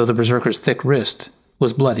 though the berserker's thick wrist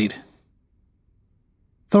was bloodied.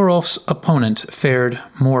 Thorolf's opponent fared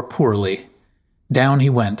more poorly. Down he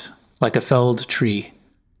went, like a felled tree,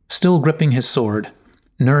 still gripping his sword,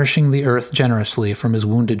 nourishing the earth generously from his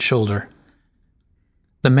wounded shoulder.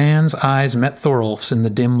 The man's eyes met Thorolf's in the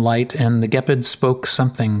dim light, and the Gepid spoke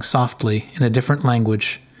something softly in a different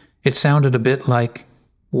language. It sounded a bit like,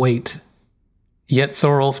 "Wait." Yet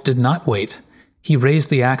Thorolf did not wait. He raised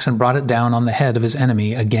the axe and brought it down on the head of his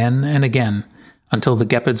enemy again and again, until the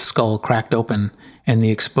Gepid's skull cracked open and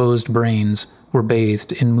the exposed brains were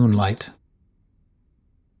bathed in moonlight.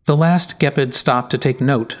 The last Gepid stopped to take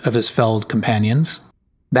note of his felled companions.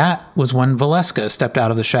 That was when Valeska stepped out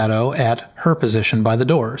of the shadow at her position by the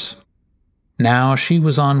doors. Now she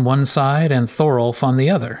was on one side and Thorolf on the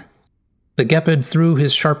other. The Gepid threw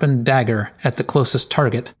his sharpened dagger at the closest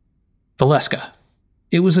target, Valeska.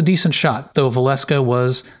 It was a decent shot, though Valeska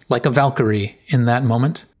was like a Valkyrie in that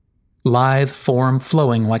moment, lithe form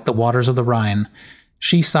flowing like the waters of the Rhine.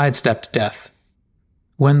 She sidestepped death.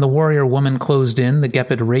 When the warrior woman closed in, the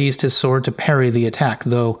Gepid raised his sword to parry the attack,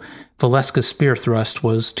 though Valeska's spear thrust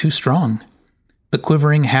was too strong. The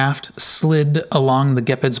quivering haft slid along the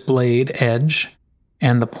Gepid's blade edge,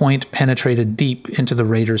 and the point penetrated deep into the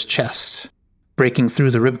raider's chest, breaking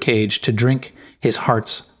through the ribcage to drink his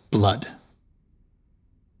heart's blood.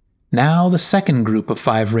 Now the second group of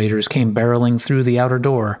 5 raiders came barreling through the outer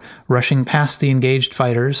door, rushing past the engaged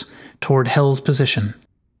fighters toward Hel's position.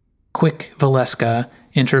 Quick Valeska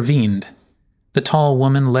intervened. The tall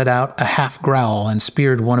woman let out a half-growl and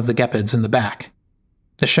speared one of the Gepids in the back.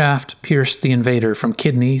 The shaft pierced the invader from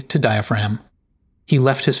kidney to diaphragm. He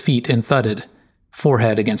left his feet and thudded,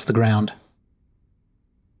 forehead against the ground.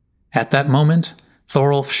 At that moment,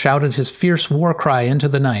 Thorolf shouted his fierce war cry into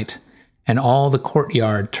the night, and all the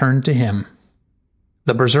courtyard turned to him.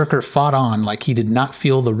 The berserker fought on like he did not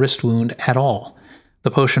feel the wrist wound at all.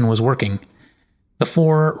 The potion was working. The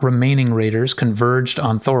 4 remaining raiders converged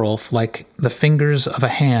on Thorolf like the fingers of a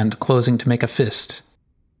hand closing to make a fist.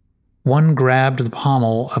 One grabbed the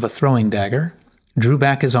pommel of a throwing dagger, drew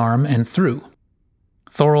back his arm, and threw.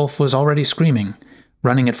 Thorolf was already screaming,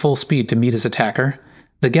 running at full speed to meet his attacker.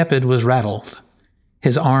 The Gepid was rattled.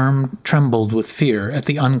 His arm trembled with fear at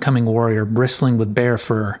the oncoming warrior bristling with bear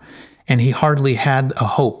fur, and he hardly had a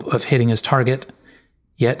hope of hitting his target,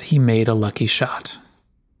 yet he made a lucky shot.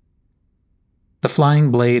 The flying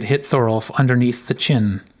blade hit Thorolf underneath the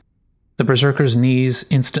chin. The berserker's knees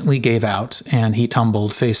instantly gave out, and he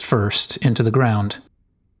tumbled face first into the ground.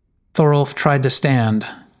 Thorolf tried to stand,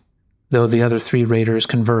 though the other 3 raiders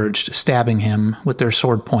converged, stabbing him with their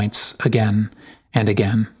sword points again and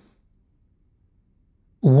again.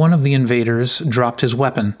 One of the invaders dropped his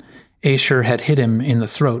weapon. Aesir had hit him in the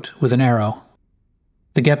throat with an arrow.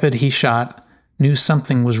 The Gepid he shot knew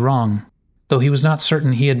something was wrong, though he was not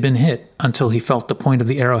certain he had been hit until he felt the point of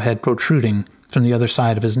the arrowhead protruding from the other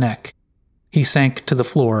side of his neck. He sank to the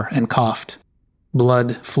floor and coughed.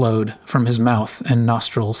 Blood flowed from his mouth and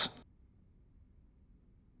nostrils.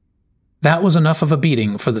 That was enough of a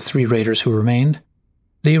beating for the 3 raiders who remained.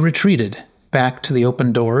 They retreated back to the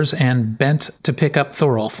open doors and bent to pick up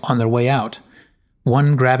Thorolf on their way out,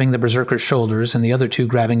 one grabbing the berserker's shoulders and the other 2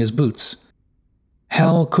 grabbing his boots.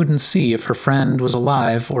 Hel couldn't see if her friend was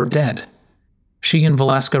alive or dead. She and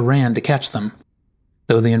Valaska ran to catch them,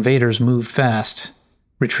 though the invaders moved fast,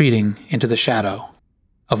 retreating into the shadow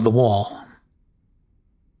of the wall.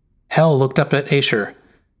 Hel looked up at Aesir.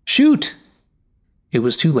 "Shoot!" It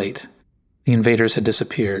was too late. The invaders had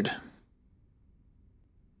disappeared.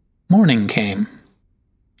 Morning came,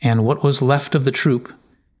 and what was left of the troop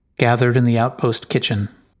gathered in the outpost kitchen.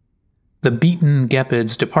 The beaten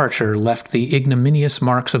Gepid's departure left the ignominious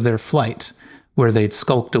marks of their flight, where they'd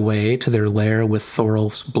skulked away to their lair with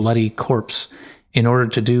Thorolf's bloody corpse in order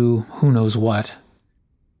to do who knows what.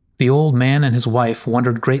 The old man and his wife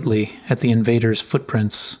wondered greatly at the invaders'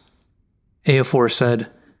 footprints. Eofor said,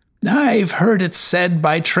 "I've heard it said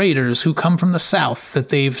by traders who come from the south that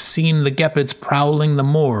they've seen the Gepids prowling the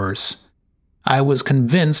moors. I was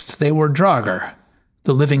convinced they were Draugr,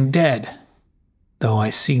 the living dead, though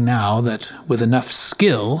I see now that with enough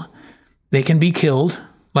skill they can be killed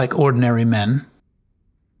like ordinary men.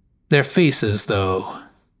 Their faces, though,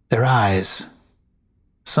 their eyes.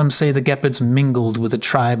 Some say the Gepids mingled with a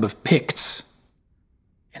tribe of Picts,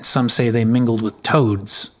 and some say they mingled with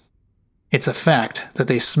toads. It's a fact that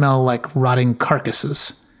they smell like rotting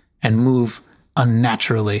carcasses and move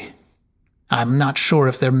unnaturally. I'm not sure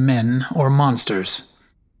if they're men or monsters.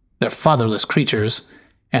 They're fatherless creatures,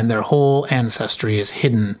 and their whole ancestry is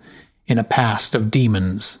hidden in a past of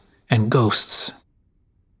demons and ghosts.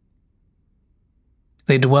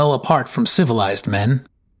 They dwell apart from civilized men,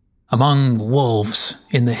 among wolves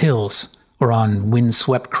in the hills or on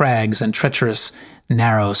wind-swept crags and treacherous,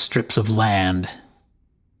 narrow strips of land.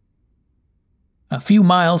 A few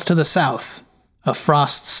miles to the south, a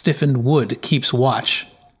frost-stiffened wood keeps watch,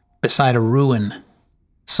 beside a ruin,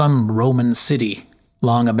 some Roman city,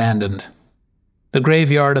 long abandoned. The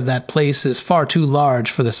graveyard of that place is far too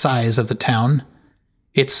large for the size of the town.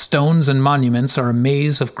 Its stones and monuments are a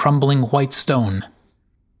maze of crumbling white stone.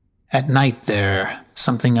 At night there,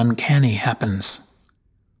 something uncanny happens.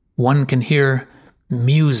 One can hear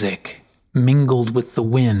music mingled with the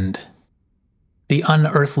wind. The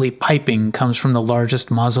unearthly piping comes from the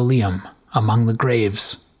largest mausoleum among the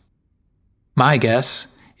graves. My guess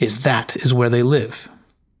is that is where they live.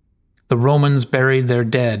 The Romans buried their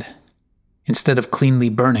dead instead of cleanly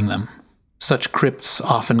burning them. Such crypts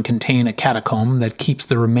often contain a catacomb that keeps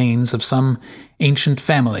the remains of some ancient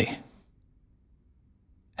family.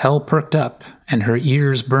 Hel perked up, and her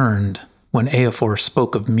ears burned when Eofor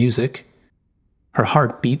spoke of music. Her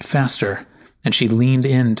heart beat faster, and she leaned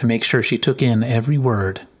in to make sure she took in every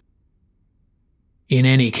word. "In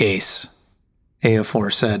any case,"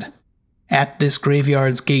 Eofor said, "at this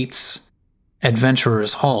graveyard's gates,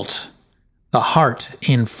 adventurers halt. The hart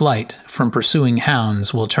in flight from pursuing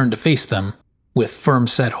hounds will turn to face them with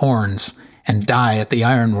firm-set horns and die at the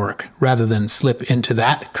ironwork rather than slip into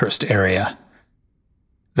that cursed area.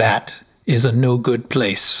 That is a no-good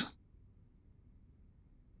place."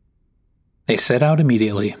 They set out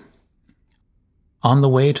immediately. On the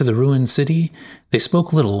way to the ruined city, they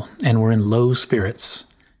spoke little and were in low spirits.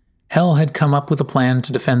 Hel had come up with a plan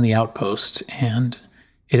to defend the outpost, and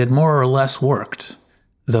it had more or less worked,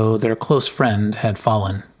 though their close friend had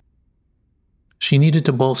fallen. She needed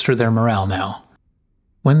to bolster their morale now.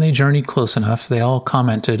 When they journeyed close enough, they all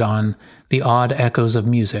commented on the odd echoes of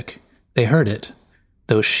music. They heard it,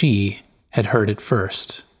 though she had heard it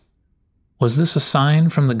first. Was this a sign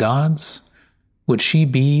from the gods? Would she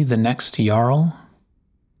be the next Jarl?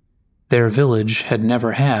 Their village had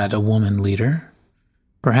never had a woman leader.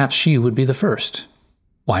 Perhaps she would be the first.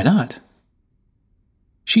 Why not?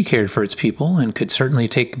 She cared for its people and could certainly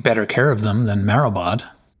take better care of them than Marabad.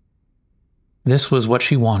 This was what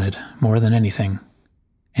she wanted more than anything,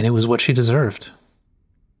 and it was what she deserved.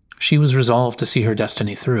 She was resolved to see her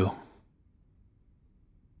destiny through.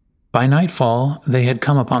 By nightfall, they had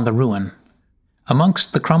come upon the ruin.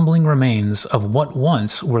 Amongst the crumbling remains of what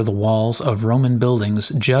once were the walls of Roman buildings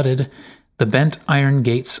jutted the bent iron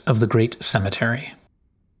gates of the great cemetery.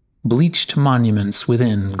 Bleached monuments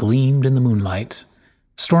within gleamed in the moonlight.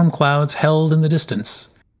 Storm clouds held in the distance.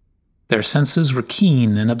 Their senses were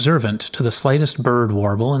keen and observant to the slightest bird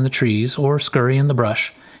warble in the trees or scurry in the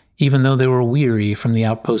brush, even though they were weary from the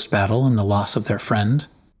outpost battle and the loss of their friend.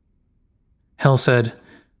 Hel said,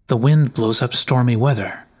 "The wind blows up stormy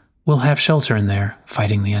weather. We'll have shelter in there,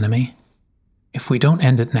 fighting the enemy. If we don't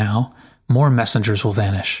end it now, more messengers will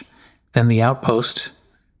vanish. Then the outpost,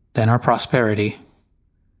 then our prosperity,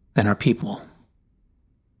 then our people.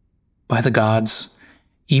 By the gods,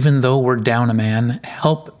 even though we're down a man,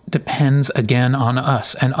 help depends again on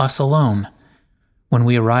us and us alone. When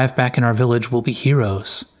we arrive back in our village, we'll be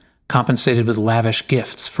heroes, compensated with lavish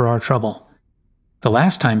gifts for our trouble. The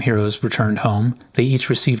last time heroes returned home, they each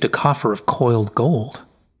received a coffer of coiled gold.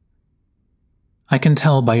 I can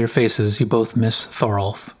tell by your faces you both miss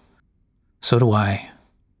Thorolf. So do I.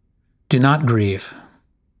 Do not grieve.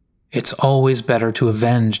 It's always better to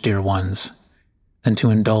avenge dear ones than to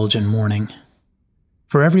indulge in mourning.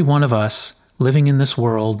 For every one of us, living in this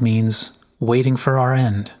world means waiting for our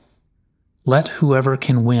end. Let whoever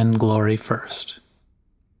can win glory first.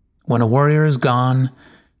 When a warrior is gone,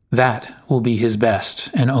 that will be his best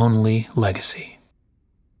and only legacy.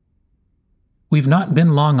 We've not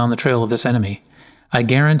been long on the trail of this enemy. I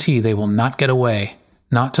guarantee they will not get away,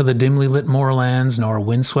 not to the dimly lit moorlands, nor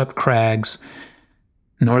windswept crags,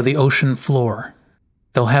 nor the ocean floor.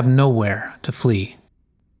 They'll have nowhere to flee.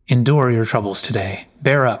 Endure your troubles today,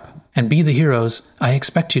 bear up, and be the heroes I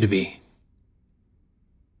expect you to be."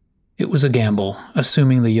 It was a gamble,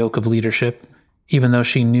 assuming the yoke of leadership, even though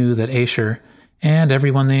she knew that Aesir and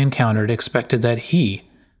everyone they encountered expected that he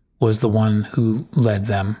was the one who led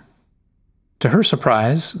them. To her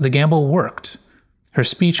surprise, the gamble worked. Her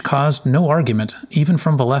speech caused no argument, even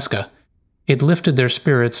from Valeska. It lifted their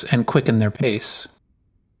spirits and quickened their pace.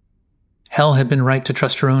 Hel had been right to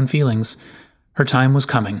trust her own feelings. Her time was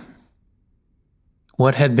coming.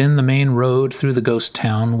 What had been the main road through the ghost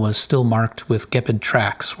town was still marked with gepid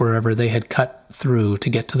tracks wherever they had cut through to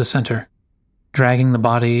get to the center, dragging the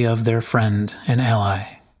body of their friend and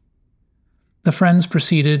ally. The friends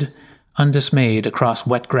proceeded undismayed across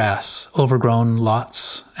wet grass, overgrown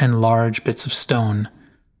lots, and large bits of stone,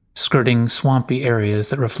 skirting swampy areas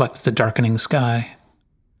that reflected the darkening sky.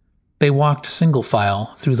 They walked single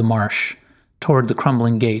file through the marsh, toward the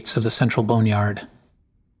crumbling gates of the central boneyard.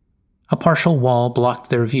 A partial wall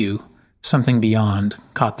blocked their view. Something beyond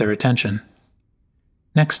caught their attention.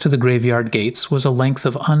 Next to the graveyard gates was a length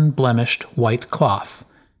of unblemished white cloth,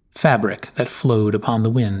 fabric that flowed upon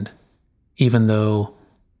the wind, even though,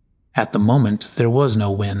 at the moment, there was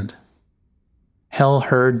no wind. Hel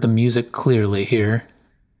heard the music clearly here.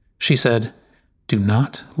 She said, "Do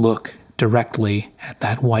not look directly at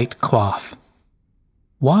that white cloth."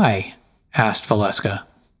 "Why?" asked Valeska.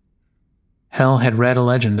 Hel had read a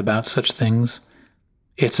legend about such things.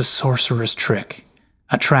 It's a sorcerer's trick,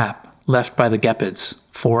 a trap left by the Gepids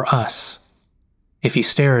for us. If you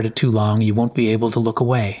stare at it too long, you won't be able to look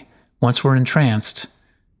away. Once we're entranced,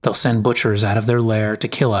 they'll send butchers out of their lair to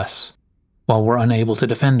kill us, while we're unable to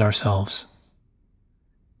defend ourselves.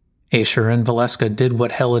 Aesir and Valeska did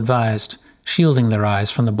what Hel advised, shielding their eyes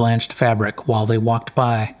from the blanched fabric while they walked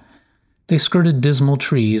by. They skirted dismal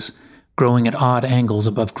trees, growing at odd angles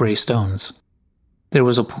above gray stones. There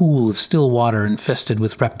was a pool of still water infested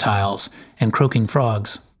with reptiles and croaking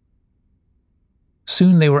frogs.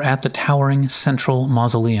 Soon they were at the towering central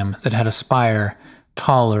mausoleum that had a spire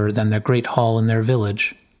taller than their great hall in their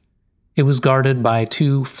village. It was guarded by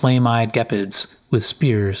 2 flame-eyed Gepids with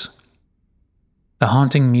spears. The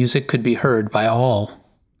haunting music could be heard by all,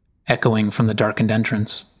 echoing from the darkened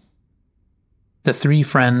entrance. The 3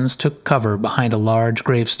 friends took cover behind a large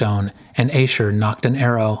gravestone, and Aesir nocked an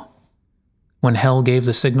arrow. When Hel gave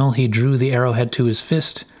the signal, he drew the arrowhead to his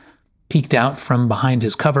fist, peeked out from behind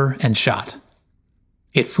his cover, and shot.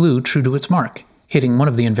 It flew true to its mark, hitting one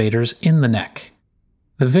of the invaders in the neck.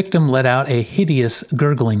 The victim let out a hideous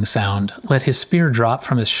gurgling sound, let his spear drop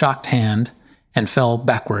from his shocked hand, and fell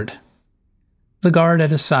backward. The guard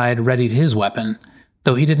at his side readied his weapon.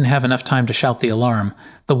 Though he didn't have enough time to shout the alarm,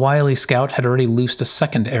 the wily scout had already loosed a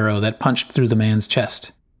second arrow that punched through the man's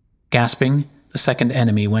chest. Gasping, the second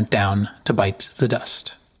enemy went down to bite the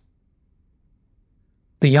dust.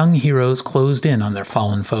 The young heroes closed in on their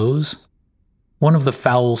fallen foes. One of the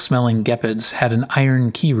foul-smelling Gepids had an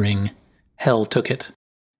iron keyring. Hel took it.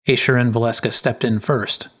 Aesir and Valeska stepped in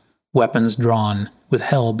first, weapons drawn, with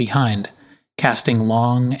Hel behind, casting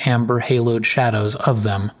long, amber-haloed shadows of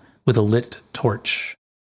them with a lit torch.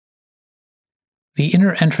 The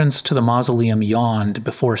inner entrance to the mausoleum yawned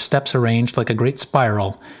before steps arranged like a great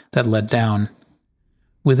spiral that led down.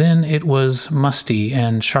 Within it was musty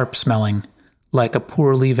and sharp-smelling, like a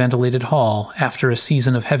poorly ventilated hall after a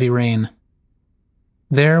season of heavy rain.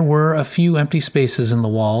 There were a few empty spaces in the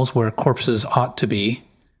walls where corpses ought to be.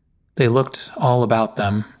 They looked all about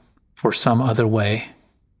them for some other way.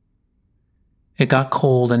 It got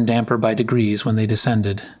cold and damper by degrees when they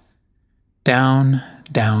descended. Down,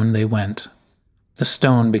 down they went. The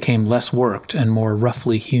stone became less worked and more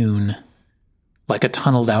roughly hewn, like a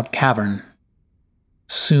tunneled-out cavern.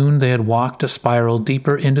 Soon they had walked a spiral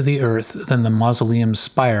deeper into the earth than the mausoleum's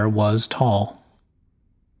spire was tall.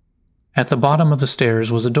 At the bottom of the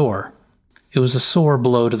stairs was a door. It was a sore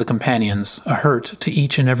blow to the companions, a hurt to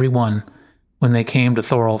each and every one, when they came to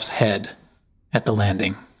Thorolf's head at the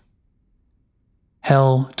landing.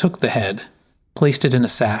 Hel took the head, placed it in a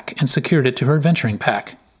sack, and secured it to her adventuring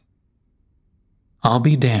pack. "I'll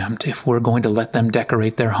be damned if we're going to let them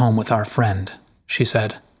decorate their home with our friend," she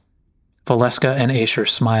said. Valeska and Aesir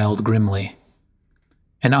smiled grimly.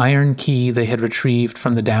 An iron key they had retrieved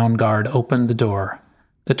from the down guard opened the door.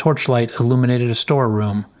 The torchlight illuminated a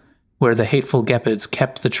storeroom where the hateful Gepids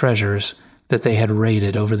kept the treasures that they had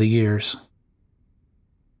raided over the years.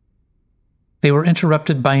 They were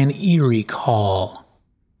interrupted by an eerie call.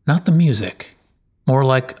 Not the music, more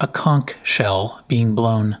like a conch shell being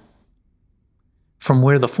blown. From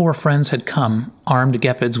where the four friends had come, armed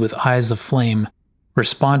Gepids with eyes of flame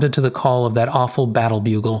responded to the call of that awful battle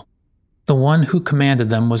bugle. The one who commanded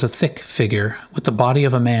them was a thick figure with the body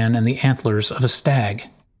of a man and the antlers of a stag.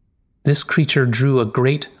 This creature drew a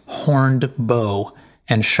great horned bow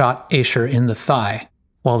and shot Aesir in the thigh,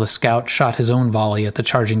 while the scout shot his own volley at the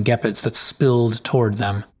charging Gepids that spilled toward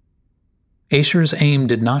them. Aesir's aim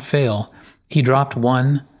did not fail. He dropped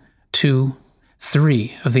 1, 2,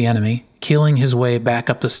 3 of the enemy, killing his way back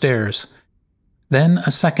up the stairs. Then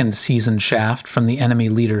a second seasoned shaft from the enemy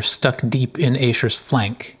leader stuck deep in Aesir's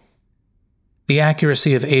flank. The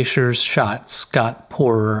accuracy of Aesir's shots got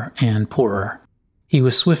poorer and poorer. He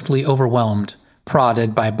was swiftly overwhelmed,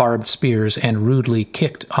 prodded by barbed spears, and rudely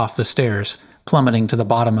kicked off the stairs, plummeting to the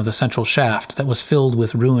bottom of the central shaft that was filled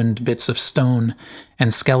with ruined bits of stone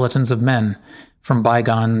and skeletons of men from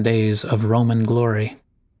bygone days of Roman glory.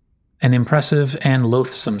 An impressive and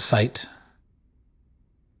loathsome sight.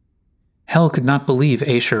 Hel could not believe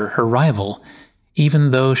Aesir, her rival,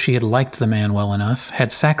 even though she had liked the man well enough,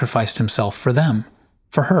 had sacrificed himself for them,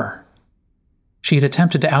 for her. She had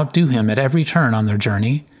attempted to outdo him at every turn on their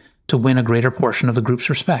journey, to win a greater portion of the group's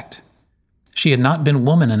respect. She had not been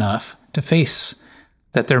woman enough to face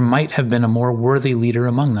that there might have been a more worthy leader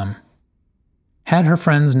among them. Had her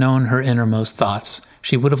friends known her innermost thoughts,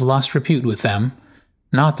 she would have lost repute with them,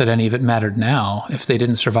 not that any of it mattered now if they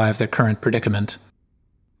didn't survive their current predicament.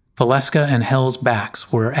 Valeska and Hel's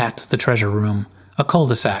backs were at the treasure room, a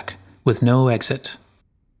cul-de-sac with no exit.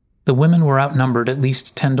 The women were outnumbered at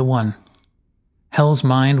least 10 to 1. Hel's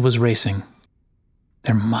mind was racing.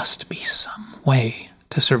 There must be some way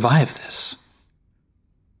to survive this.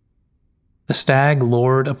 The stag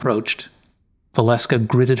lord approached. Valeska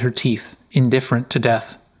gritted her teeth, indifferent to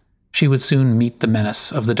death. She would soon meet the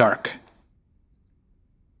menace of the dark.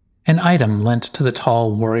 An item lent to the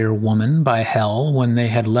tall warrior woman by Hel when they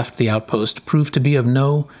had left the outpost proved to be of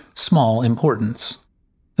no small importance.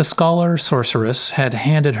 The scholar sorceress had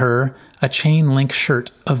handed her a chain-link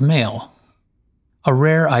shirt of mail, a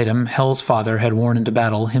rare item Hel's father had worn into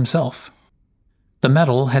battle himself. The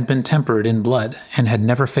metal had been tempered in blood and had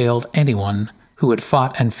never failed anyone who had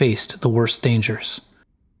fought and faced the worst dangers.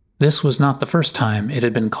 This was not the first time it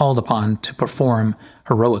had been called upon to perform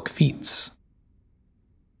heroic feats.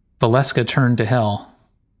 Valeska turned to Hel.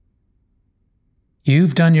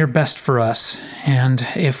 "You've done your best for us, and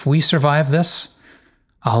if we survive this,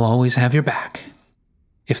 I'll always have your back.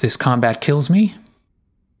 If this combat kills me,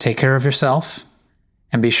 take care of yourself,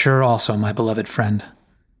 and be sure also, my beloved friend,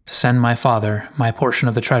 to send my father my portion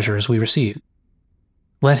of the treasures we receive.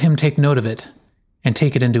 Let him take note of it, and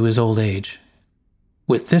take it into his old age.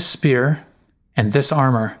 With this spear and this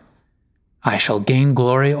armor, I shall gain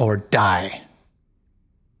glory or die."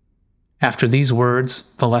 After these words,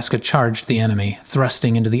 Valeska charged the enemy,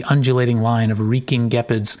 thrusting into the undulating line of reeking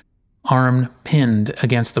Gepids, arm pinned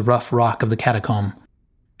against the rough rock of the catacomb.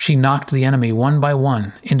 She knocked the enemy one by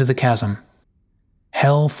one into the chasm.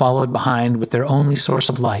 Hel followed behind with their only source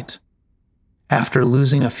of light. After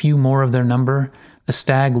losing a few more of their number, the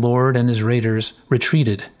stag lord and his raiders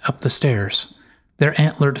retreated up the stairs. Their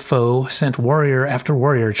antlered foe sent warrior after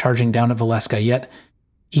warrior charging down at Valeska, yet,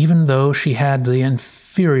 even though she had the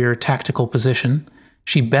inferior tactical position,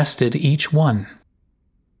 she bested each one.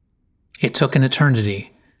 It took an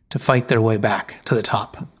eternity to fight their way back to the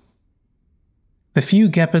top. The few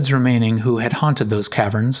Gepids remaining who had haunted those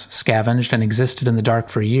caverns, scavenged, and existed in the dark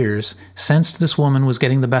for years, sensed this woman was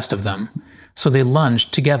getting the best of them, so they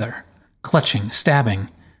lunged together, clutching, stabbing,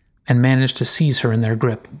 and managed to seize her in their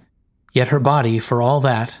grip. Yet her body, for all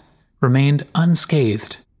that, remained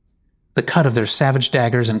unscathed. The cut of their savage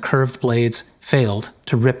daggers and curved blades failed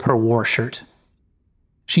to rip her war shirt.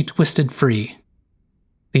 She twisted free.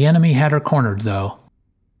 The enemy had her cornered, though.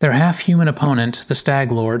 Their half-human opponent, the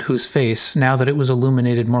Stag Lord, whose face, now that it was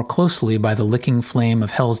illuminated more closely by the licking flame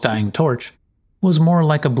of Hell's dying torch, was more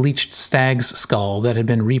like a bleached stag's skull that had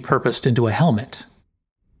been repurposed into a helmet.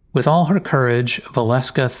 With all her courage,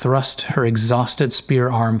 Valeska thrust her exhausted spear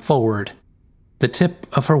arm forward. The tip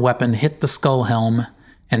of her weapon hit the skull helm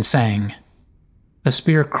and sang. The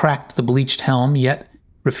spear cracked the bleached helm, yet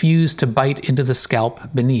refused to bite into the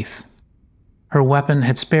scalp beneath. Her weapon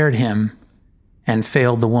had spared him and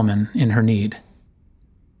failed the woman in her need.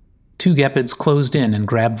 2 Gepids closed in and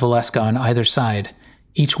grabbed Valeska on either side,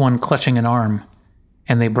 each one clutching an arm,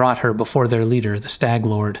 and they brought her before their leader, the Stag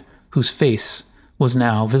Lord, whose face was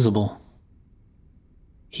now visible.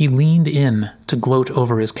 He leaned in to gloat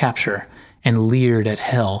over his capture and leered at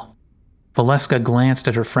Hell. Valeska glanced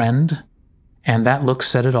at her friend, and that look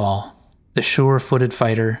said it all. The sure-footed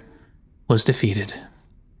fighter was defeated.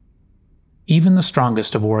 Even the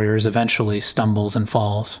strongest of warriors eventually stumbles and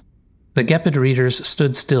falls. The Gepid readers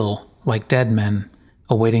stood still, like dead men,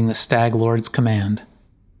 awaiting the Stag Lord's command.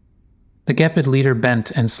 The Gepid leader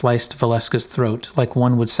bent and sliced Valeska's throat like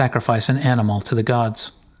one would sacrifice an animal to the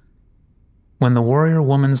gods. When the warrior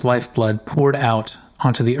woman's lifeblood poured out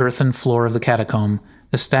onto the earthen floor of the catacomb,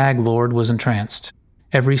 the Stag Lord was entranced.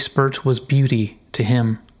 Every spurt was beauty to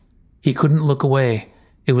him. He couldn't look away.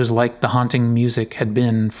 It was like the haunting music had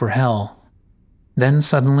been for Hell. Then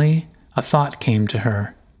suddenly, a thought came to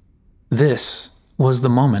her. This was the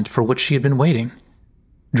moment for which she had been waiting.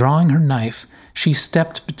 Drawing her knife, she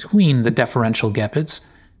stepped between the deferential Gepids,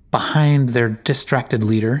 behind their distracted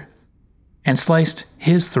leader, and sliced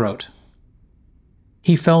his throat.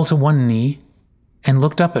 He fell to one knee and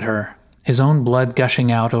looked up at her, his own blood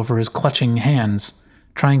gushing out over his clutching hands,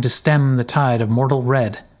 trying to stem the tide of mortal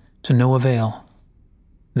red to no avail.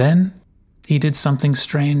 Then he did something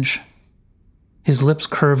strange. His lips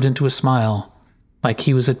curved into a smile, like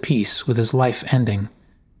he was at peace with his life ending,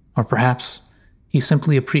 or perhaps he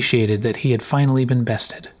simply appreciated that he had finally been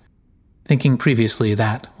bested, thinking previously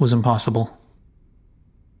that was impossible.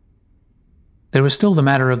 There was still the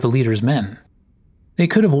matter of the leader's men. They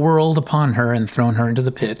could have whirled upon her and thrown her into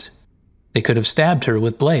the pit. They could have stabbed her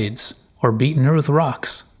with blades or beaten her with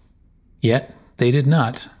rocks. Yet they did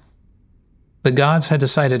not. The gods had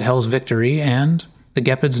decided Hell's victory, and the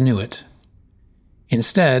Gepids knew it.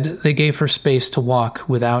 Instead, they gave her space to walk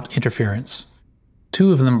without interference.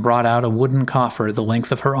 2 of them brought out a wooden coffer the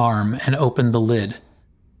length of her arm and opened the lid.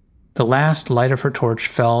 The last light of her torch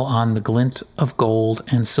fell on the glint of gold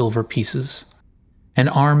and silver pieces. An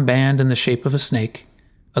armband in the shape of a snake,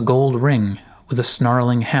 a gold ring with a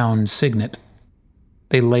snarling hound signet.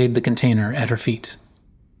 They laid the container at her feet.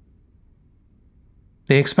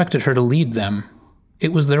 They expected her to lead them.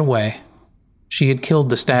 It was their way. She had killed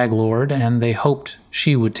the Stag Lord, and they hoped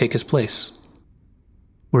she would take his place.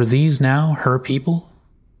 Were these now her people?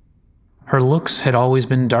 Her looks had always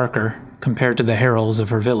been darker compared to the heralds of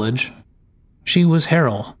her village. She was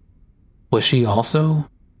Herald. Was she also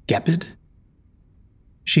Gepid?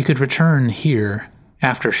 She could return here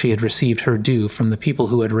after she had received her due from the people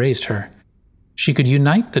who had raised her. She could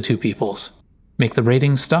unite the 2 peoples, make the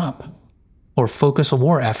raiding stop, or focus a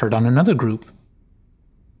war effort on another group.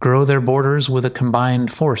 Grow their borders with a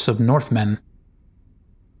combined force of Northmen.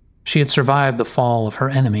 She had survived the fall of her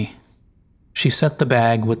enemy. She set the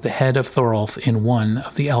bag with the head of Thorolf in one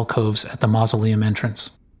of the alcoves at the mausoleum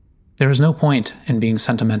entrance. There was no point in being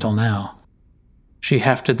sentimental now. She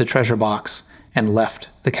hefted the treasure box and left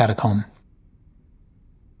the catacomb.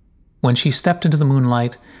 When she stepped into the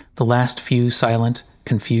moonlight, the last few silent,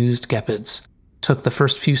 confused Gepids took the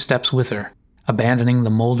first few steps with her, abandoning the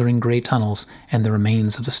moldering gray tunnels and the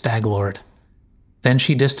remains of the Stag Lord. Then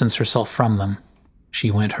she distanced herself from them. She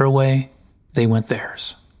went her way, they went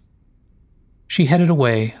theirs. She headed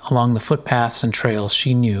away along the footpaths and trails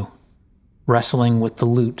she knew, wrestling with the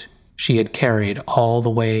loot she had carried all the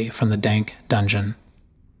way from the dank dungeon.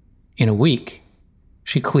 In a week,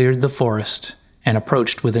 she cleared the forest and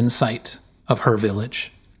approached within sight of her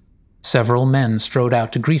village. Several men strode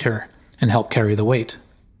out to greet her and help carry the weight.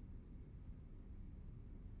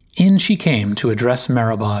 In she came to address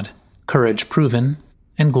Meribod, courage proven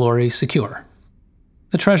and glory secure.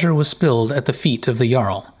 The treasure was spilled at the feet of the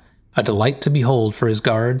Jarl, a delight to behold for his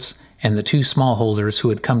guards and the 2 smallholders who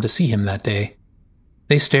had come to see him that day.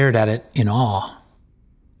 They stared at it in awe.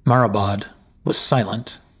 Marabad was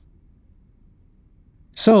silent.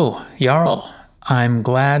 "So, Jarl, I'm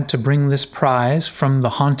glad to bring this prize from the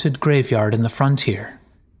haunted graveyard in the frontier.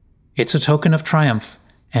 It's a token of triumph,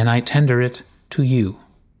 and I tender it to you.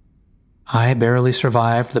 I barely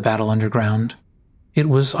survived the battle underground. It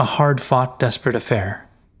was a hard-fought, desperate affair.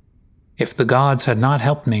 If the gods had not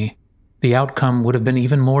helped me, the outcome would have been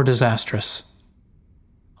even more disastrous.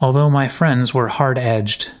 Although my friends were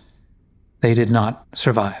hard-edged, they did not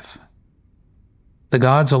survive. The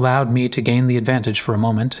gods allowed me to gain the advantage for a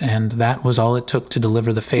moment, and that was all it took to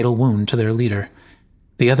deliver the fatal wound to their leader.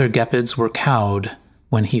 The other Gepids were cowed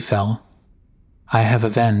when he fell. I have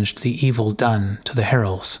avenged the evil done to the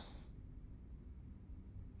heralds."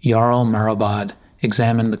 Jarl Marabad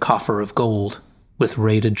examined the coffer of gold with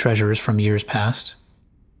raided treasures from years past.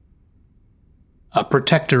 "A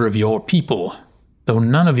protector of your people, though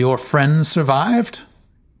none of your friends survived?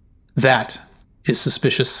 That is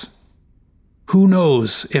suspicious. Who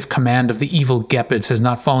knows if command of the evil Gepids has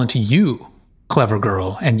not fallen to you, clever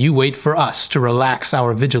girl, and you wait for us to relax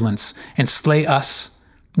our vigilance and slay us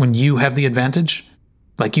when you have the advantage,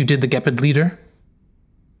 like you did the Gepid leader?"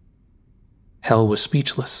 Hel was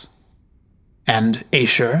speechless. "And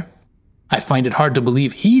Aesir? I find it hard to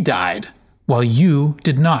believe he died, while you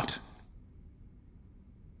did not."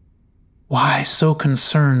 "Why so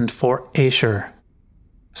concerned for Aesir?"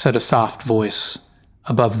 said a soft voice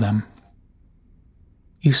above them.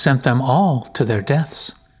 "You sent them all to their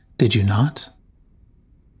deaths, did you not?"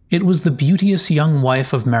 It was the beauteous young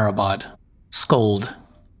wife of Marabad, Skuld.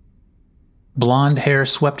 Blonde hair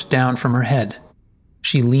swept down from her head.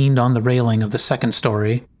 She leaned on the railing of the second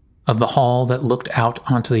story of the hall that looked out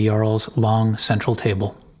onto the Jarl's long central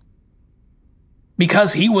table.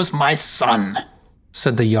 "Because he was my son,"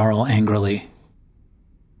 said the Jarl angrily.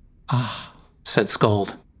 "Ah," said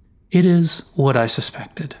Skuld. "It is what I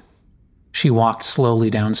suspected." She walked slowly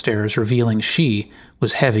downstairs, revealing she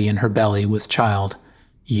was heavy in her belly with child.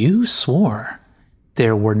 "You swore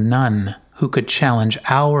there were none who could challenge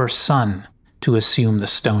our son to assume the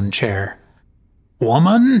stone chair."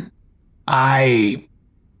 "Woman,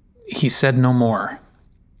 He said no more,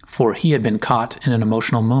 for he had been caught in an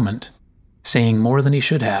emotional moment, saying more than he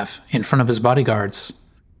should have, in front of his bodyguards,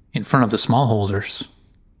 in front of the smallholders.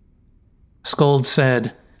 Skuld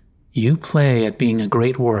said, "You play at being a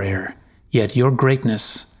great warrior, yet your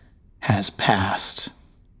greatness has passed.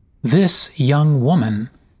 This young woman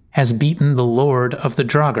has beaten the Lord of the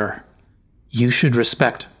Draugr. You should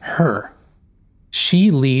respect her.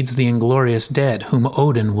 She leads the inglorious dead whom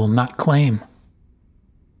Odin will not claim."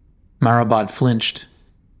 Marabad flinched.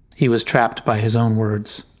 He was trapped by his own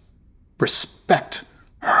words. "Respect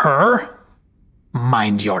her?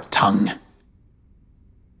 Mind your tongue."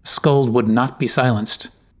 Skuld would not be silenced.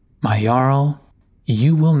 "My Jarl,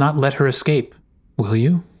 you will not let her escape, will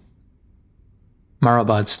you?"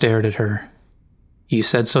 Marabad stared at her. "You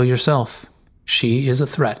said so yourself. She is a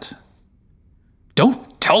threat."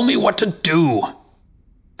 "Don't tell me what to do!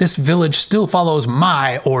 This village still follows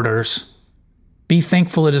my orders. Be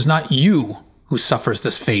thankful it is not you who suffers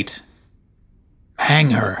this fate."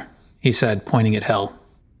 "Hang her," he said, pointing at Hel.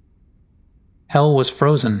 Hel was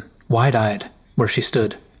frozen, wide-eyed, where she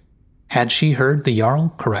stood. Had she heard the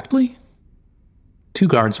Jarl correctly? 2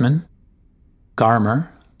 guardsmen, Garmer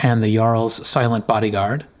and the Jarl's silent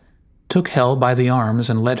bodyguard, took Hel by the arms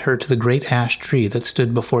and led her to the great ash tree that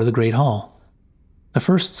stood before the great hall. The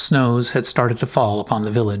first snows had started to fall upon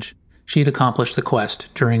the village. She had accomplished the quest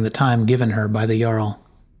during the time given her by the Jarl.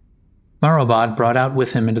 Marabad brought out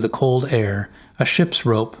with him into the cold air a ship's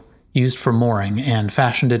rope used for mooring and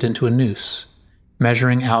fashioned it into a noose,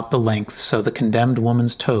 measuring out the length so the condemned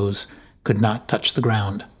woman's toes could not touch the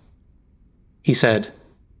ground. He said,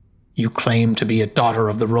 "You claim to be a daughter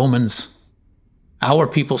of the Romans. Our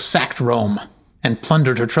people sacked Rome and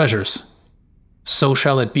plundered her treasures. So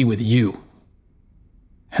shall it be with you."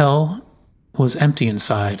 Hel was empty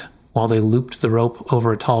inside while they looped the rope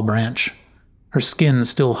over a tall branch. Her skin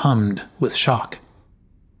still hummed with shock.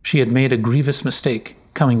 She had made a grievous mistake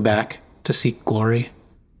coming back to seek glory.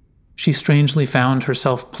 She strangely found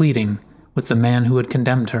herself pleading with the man who had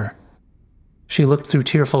condemned her. She looked through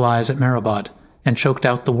tearful eyes at Marabad and choked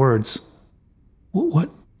out the words, "What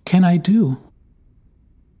can I do?"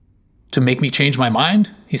 "To make me change my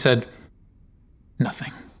mind?" he said.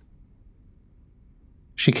 "Nothing."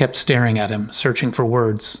 She kept staring at him, searching for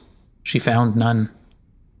words. She found none.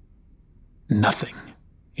 "Nothing,"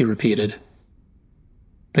 he repeated.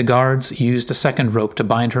 The guards used a second rope to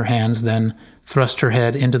bind her hands, then thrust her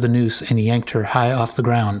head into the noose and yanked her high off the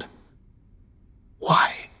ground.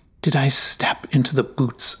 Why did I step into the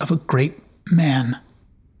boots of a great man?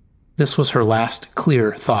 This was her last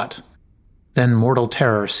clear thought. Then mortal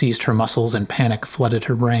terror seized her muscles and panic flooded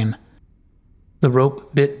her brain. The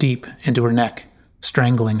rope bit deep into her neck,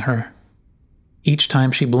 strangling her. Each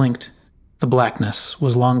time she blinked, the blackness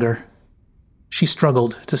was longer. She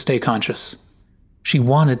struggled to stay conscious. She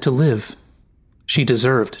wanted to live. She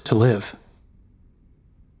deserved to live.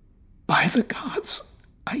 By the gods,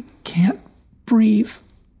 I can't breathe,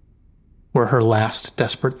 were her last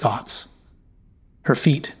desperate thoughts. Her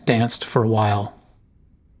feet danced for a while.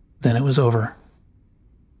 Then it was over.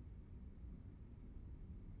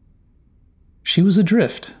 She was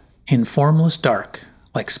adrift in formless dark,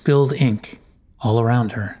 like spilled ink, all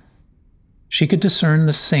around her. She could discern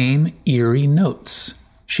the same eerie notes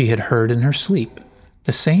she had heard in her sleep,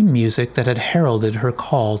 the same music that had heralded her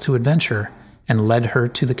call to adventure and led her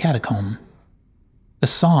to the catacomb. The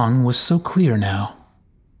song was so clear now.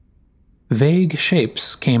 Vague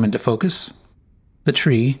shapes came into focus. The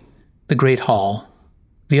tree, the great hall,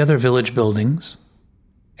 the other village buildings.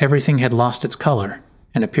 Everything had lost its color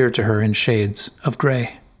and appeared to her in shades of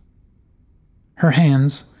gray. Her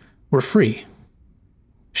hands were free.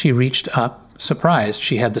 She reached up, surprised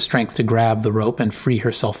she had the strength to grab the rope and free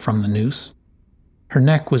herself from the noose. Her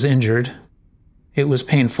neck was injured. It was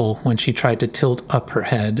painful when she tried to tilt up her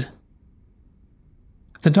head.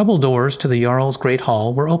 The double doors to the Jarl's great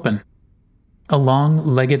hall were open. A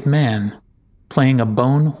long-legged man, playing a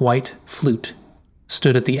bone-white flute,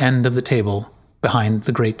 stood at the end of the table behind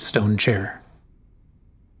the great stone chair.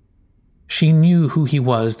 She knew who he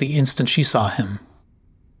was the instant she saw him.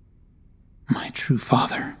 My true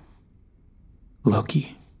father,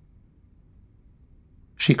 Loki.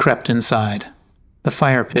 She crept inside. The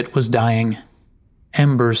fire pit was dying.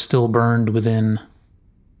 Embers still burned within,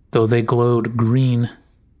 though they glowed green,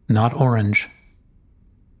 not orange.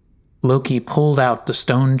 Loki pulled out the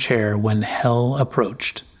stone chair when Hel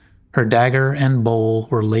approached. Her dagger and bowl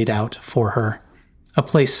were laid out for her, a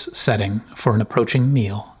place setting for an approaching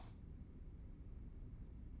meal.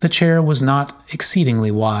 The chair was not exceedingly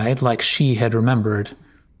wide like she had remembered.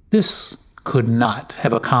 This could not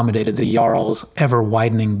have accommodated the Jarl's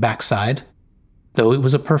ever-widening backside, though it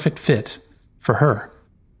was a perfect fit for her.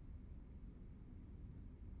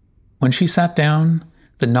 When she sat down,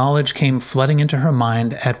 the knowledge came flooding into her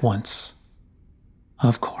mind at once.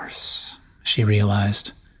 Of course, she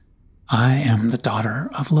realized, I am the daughter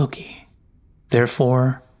of Loki.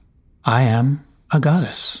 Therefore, I am a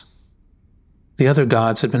goddess. The other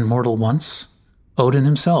gods had been mortal once. Odin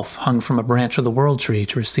himself hung from a branch of the World Tree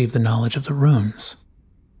to receive the knowledge of the runes.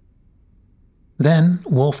 Then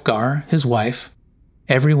Wolfgar, his wife,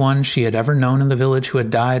 everyone she had ever known in the village who had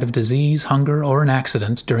died of disease, hunger, or an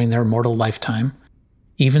accident during their mortal lifetime,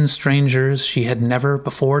 even strangers she had never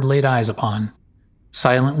before laid eyes upon,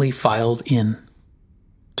 silently filed in,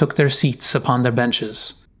 took their seats upon their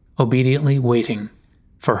benches, obediently waiting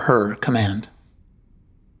for her command.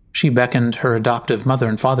 She beckoned her adoptive mother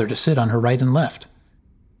and father to sit on her right and left.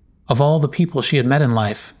 Of all the people she had met in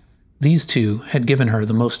life, these two had given her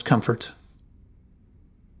the most comfort.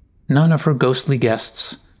 None of her ghostly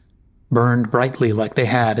guests burned brightly like they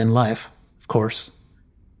had in life, of course,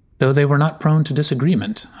 though they were not prone to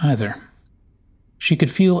disagreement either. She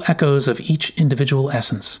could feel echoes of each individual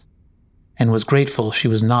essence, and was grateful she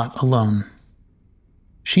was not alone.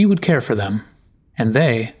 She would care for them, and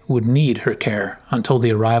they would need her care until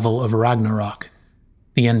the arrival of Ragnarok,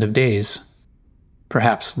 the end of days,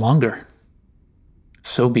 perhaps longer.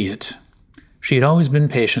 So be it. She had always been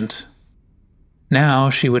patient. Now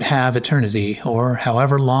she would have eternity, or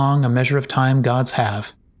however long a measure of time gods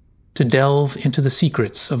have, to delve into the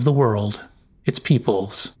secrets of the world, its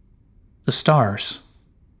peoples, the stars,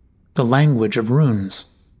 the language of runes,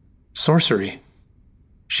 sorcery.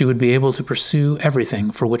 She would be able to pursue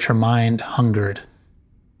everything for which her mind hungered.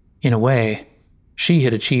 In a way, she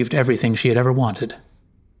had achieved everything she had ever wanted,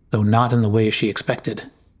 though not in the way she expected.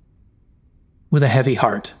 With a heavy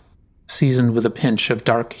heart, seasoned with a pinch of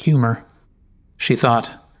dark humor, she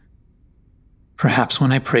thought, perhaps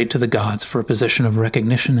when I prayed to the gods for a position of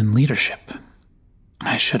recognition and leadership,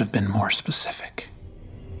 I should have been more specific.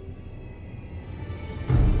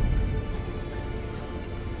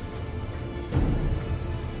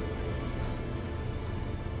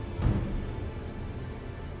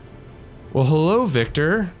 Well, hello,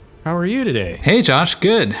 Victor. How are you today? Hey, Josh.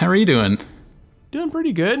 Good. How are you doing? Doing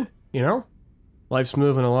pretty good, you know? Life's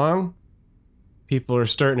moving along. People are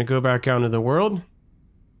starting to go back out into the world.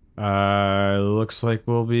 Looks like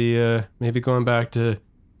we'll be maybe going back to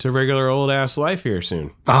to regular old ass life here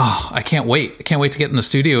soon. Oh, I can't wait. I can't wait to get in the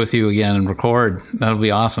studio with you again and record. That'll be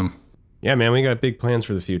awesome. Yeah, man, we got big plans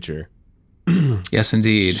for the future. Yes,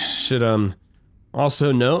 indeed. Should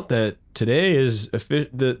also note that today is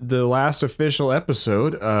the last official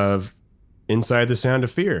episode of Inside the Sound of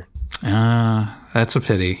Fear. That's a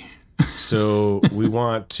pity. So we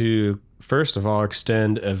want to, first of all,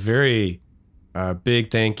 extend a very big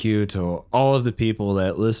thank you to all of the people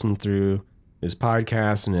that listened through this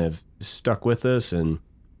podcast and have stuck with us and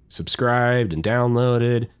subscribed and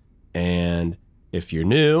downloaded. And if you're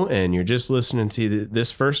new and you're just listening to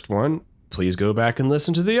this first one, please go back and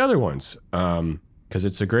listen to the other ones, because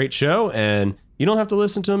it's a great show, and you don't have to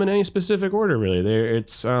listen to them in any specific order, really.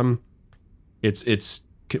 It's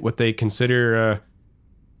what they consider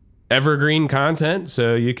evergreen content,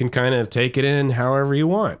 so you can kind of take it in however you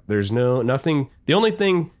want. There's nothing. The only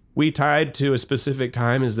thing we tied to a specific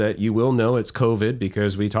time is that you will know it's COVID,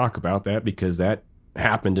 because we talk about that, because that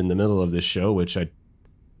happened in the middle of this show, which I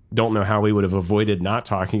don't know how we would have avoided not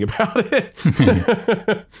talking about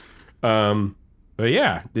it. But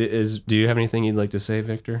yeah, do you have anything you'd like to say,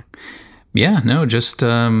 Victor? Yeah, no, just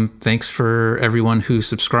thanks for everyone who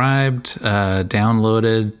subscribed,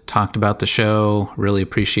 downloaded, talked about the show. Really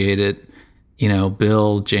appreciate it. You know,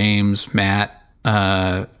 Bill, James, Matt,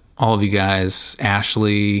 all of you guys,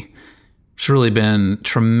 Ashley. It's really been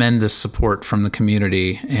tremendous support from the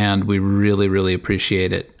community, and we really, really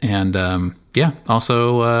appreciate it. And yeah,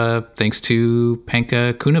 also thanks to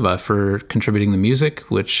Panka Kunava for contributing the music,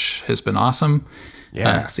 which has been awesome.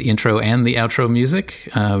 Yeah, it's the intro and the outro music.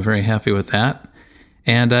 Very happy with that.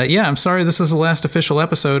 And yeah, I'm sorry this is the last official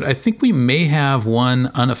episode. I think we may have one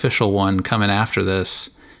unofficial one coming after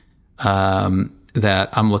this that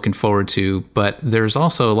I'm looking forward to. But there's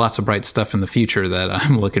also lots of bright stuff in the future that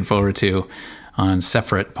I'm looking forward to on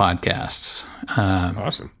separate podcasts.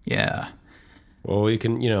 Awesome. Yeah. Well, we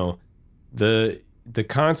can, the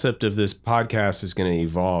concept of this podcast is going to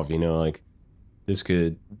evolve, like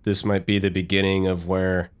this might be the beginning of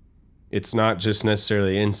where it's not just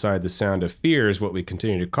necessarily Inside the Sound of Fear is what we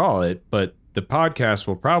continue to call it, but the podcast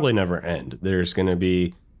will probably never end. There's going to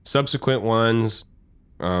be subsequent ones,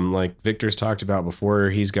 like Victor's talked about before.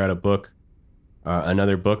 He's got a book,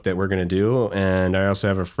 another book that we're going to do, and I also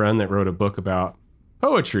have a friend that wrote a book about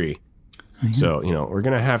poetry. Mm-hmm. So, we're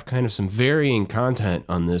going to have kind of some varying content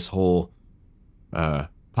on this whole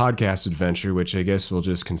podcast adventure, which I guess we'll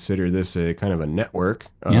just consider this a kind of a network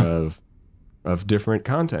of different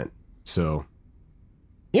content. So,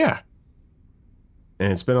 yeah.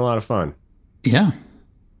 And it's been a lot of fun. Yeah.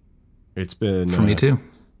 It's been... For me too.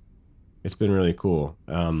 It's been really cool.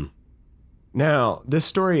 Now, this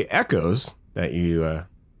story, Echoes, that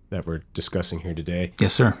we're discussing here today.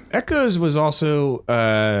 Yes, sir. Echoes was also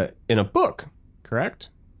in a book, correct?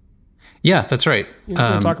 Yeah, that's right. You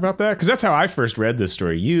want to talk about that? Because that's how I first read this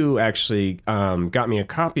story. You actually got me a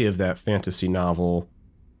copy of that fantasy novel,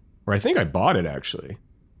 or I think I bought it, actually.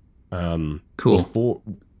 Cool.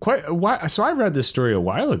 So I read this story a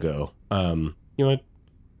while ago. You want to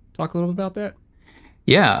talk a little bit about that?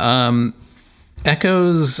 Yeah.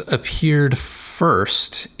 Echoes appeared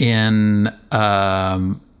first in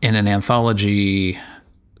an anthology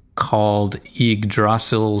called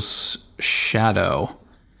Yggdrasil's Shadow.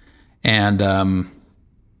 And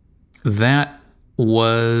that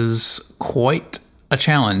was quite a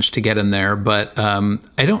challenge to get in there, but I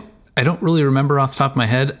don't really remember off the top of my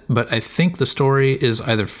head, but I think the story is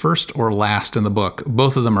either first or last in the book.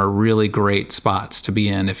 Both of them are really great spots to be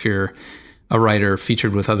in if you're a writer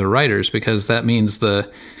featured with other writers, because that means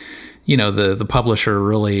the publisher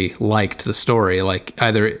really liked the story. Like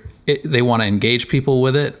either they want to engage people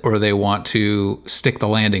with it or they want to stick the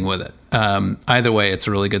landing with it. Either way, it's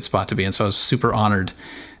a really good spot to be in. So I was super honored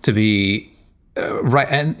to be right.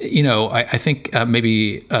 And, I think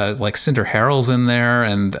maybe like Cinder Harrell's in there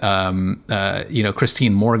and,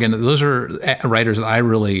 Christine Morgan. Those are writers that I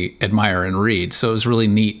really admire and read. So it was really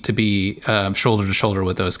neat to be shoulder to shoulder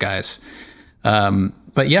with those guys.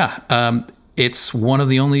 But yeah, it's one of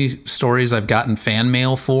the only stories I've gotten fan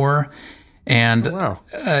mail for. And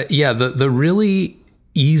the really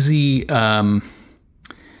easy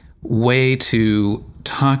way to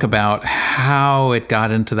talk about how it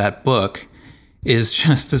got into that book is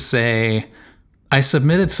just to say, I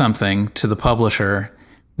submitted something to the publisher.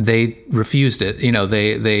 They refused it.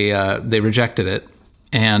 They rejected it.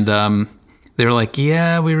 And they were like,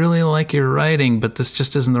 yeah, we really like your writing, but this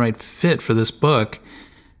just isn't the right fit for this book.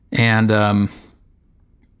 And I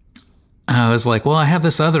was like, well, I have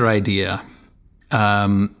this other idea,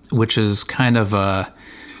 which is kind of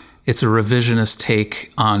it's a revisionist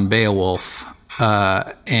take on Beowulf.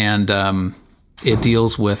 and it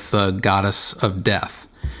deals with the goddess of death.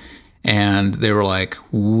 And they were like,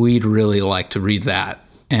 we'd really like to read that.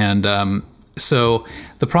 And so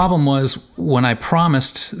the problem was when I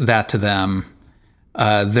promised that to them,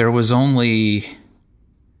 there was only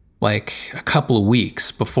like a couple of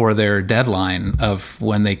weeks before their deadline of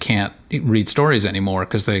when they can't read stories anymore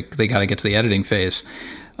because they got to get to the editing phase.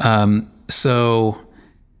 So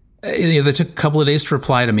they took a couple of days to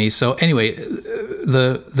reply to me. So anyway,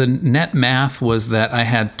 the net math was that I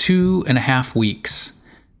had 2.5 weeks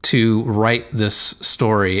to write this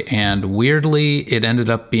story, and weirdly, it ended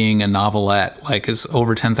up being a novelette. Like, it's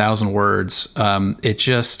over 10,000 words. It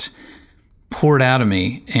just poured out of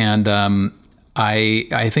me, and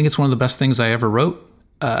I think it's one of the best things I ever wrote.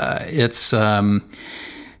 It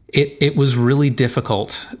was really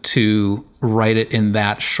difficult to write it in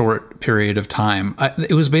that short period of time.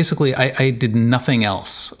 It was basically, I did nothing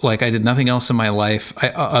else. Like, I did nothing else in my life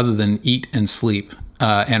other than eat and sleep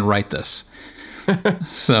and write this.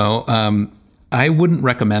 So I wouldn't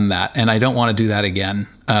recommend that, and I don't want to do that again.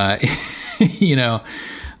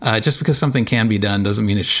 Just because something can be done doesn't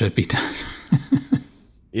mean it should be done.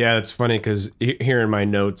 Yeah, it's funny because here in my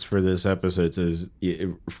notes for this episode says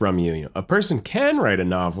from you, a person can write a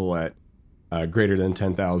novel at greater than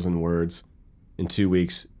 10,000 words in 2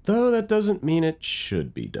 weeks, though that doesn't mean it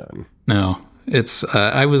should be done. No, it's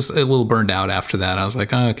I was a little burned out after that. I was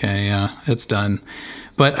like, oh, okay, yeah, it's done.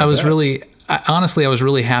 But I was honestly, I was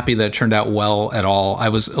really happy that it turned out well at all. I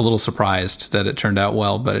was a little surprised that it turned out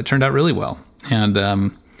well, but it turned out really well.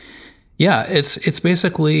 And yeah, it's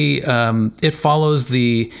basically it follows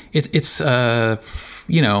it's an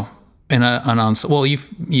ensemble. Well,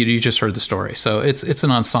 you just heard the story, so it's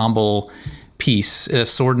an ensemble piece,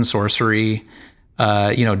 sword and sorcery,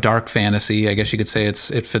 dark fantasy. I guess you could say it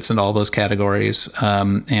fits into all those categories.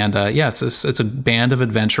 It's a band of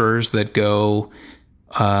adventurers that go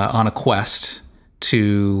on a quest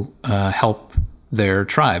to help their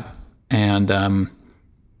tribe, and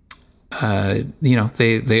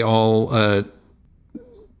they all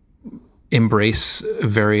embrace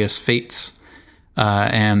various fates,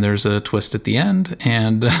 and there's a twist at the end,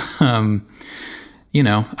 and I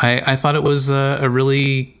thought it was a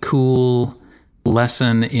really cool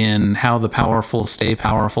lesson in how the powerful stay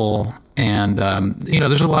powerful. And,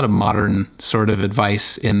 there's a lot of modern sort of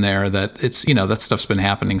advice in there that it's, that stuff's been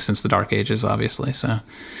happening since the Dark Ages, obviously. So,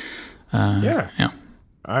 yeah.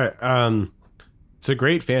 All right. It's a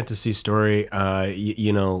great fantasy story.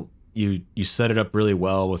 You set it up really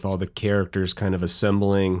well with all the characters kind of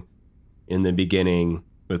assembling in the beginning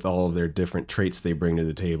with all of their different traits they bring to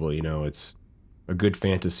the table. It's a good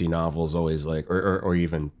fantasy novel is always like, or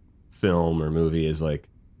even film or movie is like,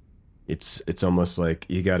 it's almost like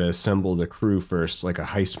you got to assemble the crew first, like a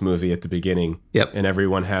heist movie at the beginning. Yep. And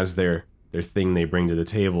everyone has their thing they bring to the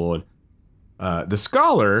table. And the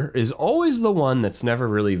scholar is always the one that's never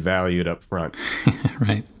really valued up front.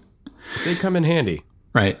 Right. But they come in handy.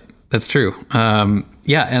 Right. That's true. And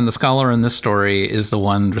the scholar in this story is the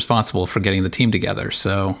one responsible for getting the team together.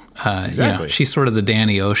 So, exactly. She's sort of the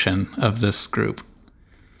Danny Ocean of this group.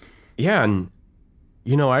 Yeah. And,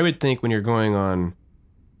 I would think when you're going on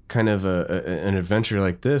kind of an adventure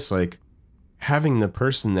like this, like having the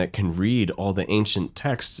person that can read all the ancient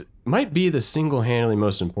texts might be the single-handedly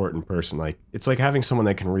most important person. Like, it's like having someone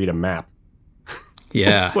that can read a map.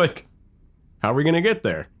 Yeah. It's like, how are we going to get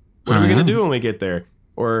there? What are we going to do when we get there?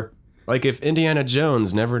 Or like if Indiana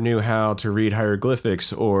Jones never knew how to read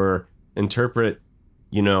hieroglyphics or interpret,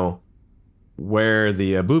 where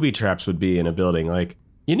the booby traps would be in a building, like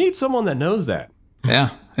you need someone that knows that. Yeah.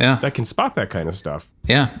 That can spot that kind of stuff.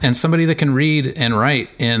 Yeah, and somebody that can read and write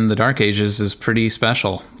in the Dark Ages is pretty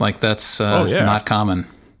special. Like, that's not common.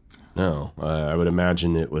 No, I would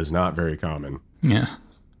imagine it was not very common. Yeah.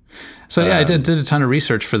 So I did a ton of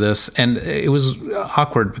research for this, and it was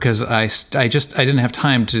awkward because I didn't have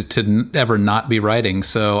time to ever not be writing.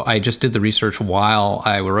 So I just did the research while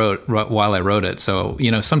I wrote it. So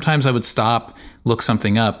sometimes I would stop, look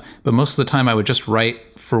something up, but most of the time I would just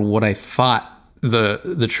write for what I thought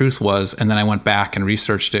the truth was, and then I went back and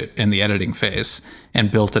researched it in the editing phase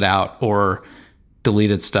and built it out or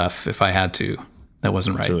deleted stuff if I had to. That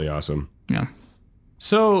wasn't right. That's really awesome. Yeah.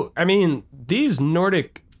 So, I mean, these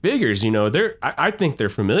Nordic figures, I think they're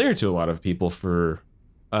familiar to a lot of people for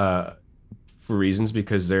reasons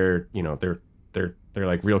because they're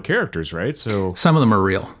like real characters, right? So some of them are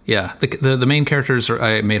real. Yeah. The main characters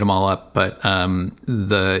I made them all up, but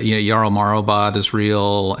the Jarl Marobod is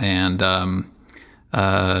real, and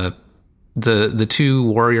the two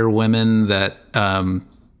warrior women that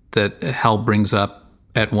Hel brings up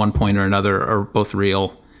at one point or another are both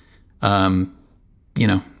real. You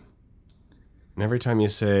know. And every time you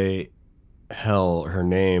say Hell, her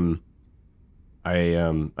name,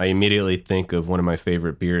 I immediately think of one of my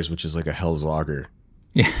favorite beers, which is like a Hell's Lager.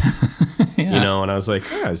 Yeah. Yeah. You know, and I was like,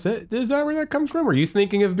 yeah, is that where that comes from? Were you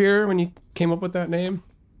thinking of beer when you came up with that name?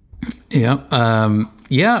 Yeah.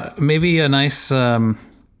 Yeah. Maybe a nice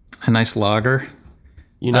lager.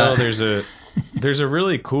 You know, there's a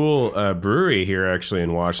really cool brewery here actually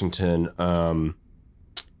in Washington.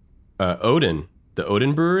 Odin, the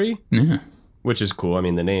Odin Brewery. Yeah. Which is cool. I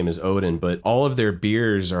mean, the name is Odin, but all of their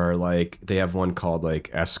beers are like, they have one called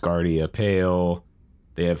like Asgardia Pale.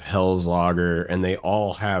 They have Hell's Lager, and they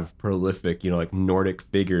all have prolific, you know, like Nordic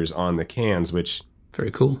figures on the cans, which...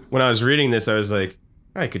 Very cool. When I was reading this, I was like,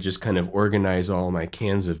 I could just kind of organize all my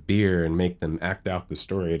cans of beer and make them act out the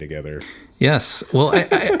story together. Yes. Well,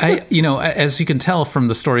 I you know, as you can tell from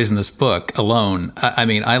the stories in this book alone, I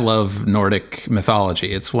mean, I love Nordic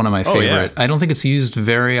mythology. It's one of my favorite. Yeah. I don't think it's used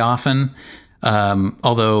very often.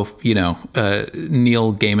 Although, you know,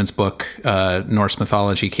 Neil Gaiman's book, Norse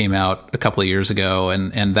Mythology, came out a couple of years ago,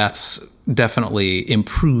 and that's definitely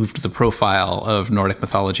improved the profile of Nordic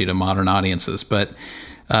mythology to modern audiences. But,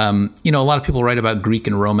 you know, a lot of people write about Greek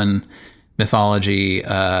and Roman mythology,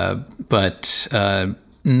 but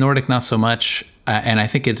Nordic not so much. And I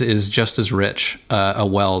think it is just as rich a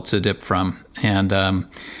well to dip from. And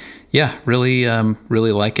yeah, really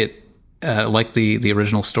like it. Like the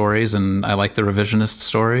original stories, and I like the revisionist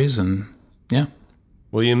stories, and yeah.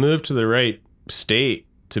 Well, you moved to the right state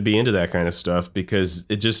to be into that kind of stuff, because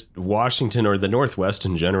it just, Washington or the Northwest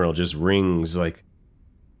in general just rings like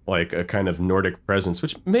a kind of Nordic presence,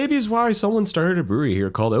 which maybe is why someone started a brewery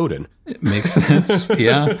here called Odin. It makes sense.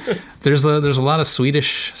 Yeah. There's a lot of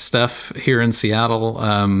Swedish stuff here in Seattle.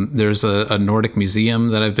 There's a Nordic museum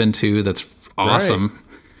that I've been to that's awesome. Right.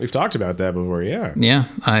 We've talked about that before, yeah. Yeah,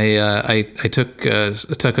 I took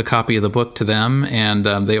a copy of the book to them, and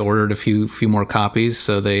they ordered a few more copies,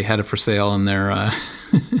 so they had it for sale in their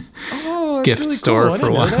gift really store cool. for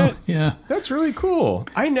a while. Yeah, that's really cool.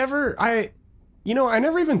 I never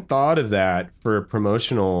even thought of that for a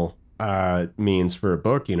promotional means for a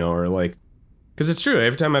book, you know, or like, because it's true.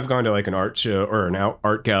 Every time I've gone to like an art show or an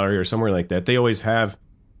art gallery or somewhere like that, they always have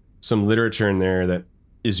some literature in there that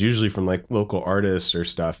is usually from like local artists or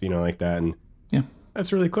stuff, you know, like that. And yeah,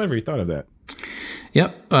 that's really clever. You thought of that.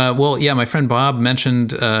 Yep. Well, yeah, my friend Bob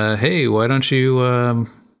mentioned, hey, why don't you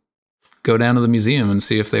go down to the museum and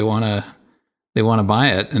see if they want to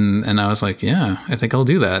buy it? And I was like, yeah, I think I'll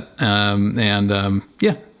do that.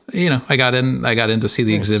 Yeah, you know, I got in to see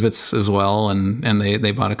the exhibits as well, and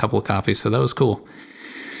they bought a couple of copies, so that was cool.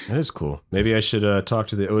 That is cool. Maybe I should talk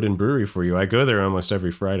to the Odin Brewery for you. I go there almost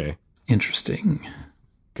every Friday. Interesting.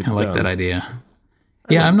 I like that idea.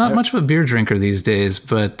 Yeah, I'm not much of a beer drinker these days,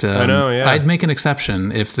 but I know, yeah. I'd make an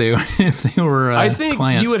exception if they were. I think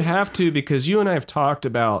client. You would have to, because you and I have talked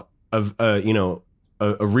about you know,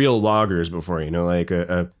 a real lagers before, you know, like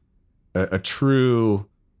a true,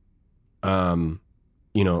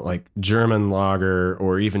 you know, like German lager,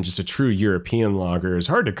 or even just a true European lager is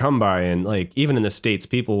hard to come by, and like even in the States,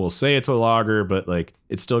 people will say it's a lager, but like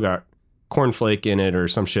it's still got cornflake in it or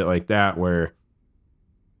some shit like that, where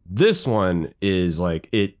this one is like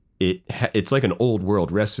it's like an old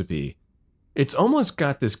world recipe. It's almost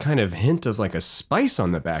got this kind of hint of like a spice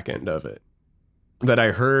on the back end of it that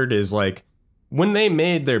I heard is like, when they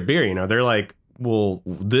made their beer, you know, they're like, well,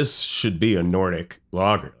 this should be a Nordic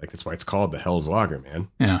lager. Like, that's why it's called the Hell's Lager, man.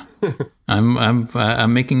 Yeah.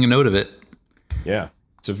 I'm making a note of it. Yeah.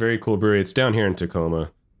 It's a very cool brewery. It's down here in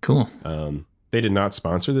Tacoma. Cool. They did not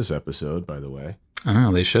sponsor this episode, by the way.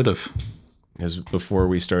 Oh, they should have. Because before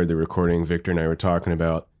we started the recording, Victor and I were talking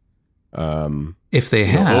about... if they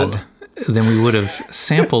had, then we would have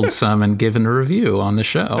sampled some and given a review on the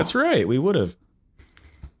show. That's right. We would have.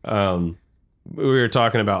 We were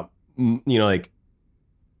talking about, you know, like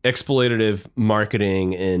exploitative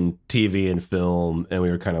marketing in TV and film, and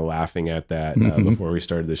we were kind of laughing at that before we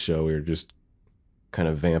started the show. We were just kind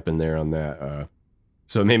of vamping there on that.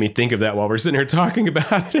 So it made me think of that while we're sitting here talking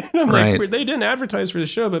about it. I'm like, they didn't advertise for the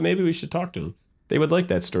show, but maybe we should talk to them. They would like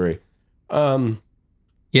that story.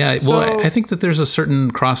 Yeah, well, I think that there's a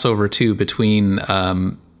certain crossover, too, between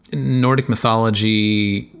Nordic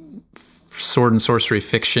mythology, sword and sorcery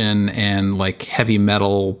fiction, and like heavy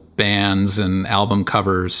metal bands and album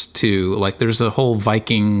covers, too. Like there's a whole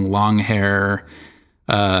Viking long hair,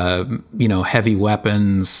 you know, heavy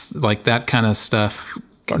weapons, like that kind of stuff.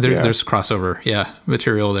 There's crossover,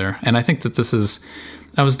 material there. And I think that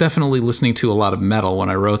I was definitely listening to a lot of metal when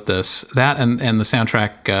I wrote this. That and the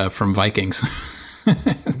soundtrack from Vikings.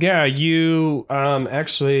 Yeah, you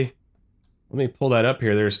actually, let me pull that up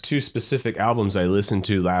here. There's 2 specific albums I listened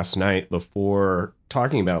to last night before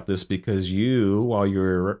talking about this, because I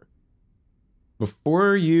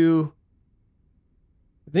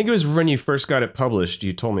think it was when you first got it published,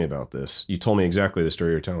 you told me about this. You told me exactly the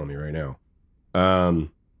story you're telling me right now.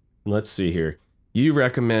 Let's see here. You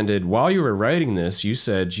recommended, while you were writing this, you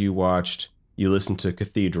said you listened to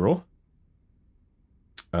Cathedral.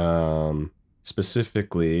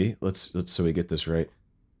 Specifically, let's so we get this right.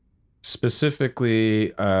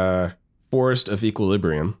 Specifically, Forest of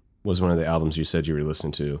Equilibrium was one of the albums you said you were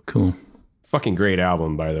listening to. Cool. Fucking great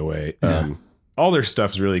album, by the way. Yeah. All their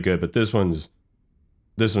stuff's really good, but this one's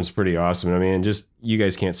pretty awesome. I mean, just, you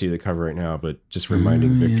guys can't see the cover right now, but just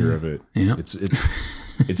reminding Victor of it. Yeah.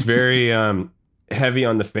 It's very heavy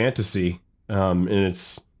on the fantasy, and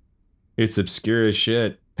it's obscure as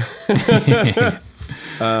shit.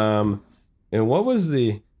 And what was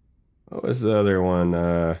the other one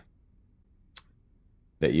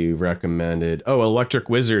that you recommended? Oh, Electric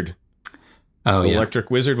Wizard. Oh, yeah.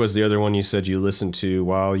 Electric Wizard was the other one you said you listened to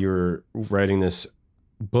while you were writing this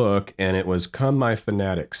book, and it was Come My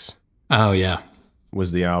Fanatics. Oh, yeah.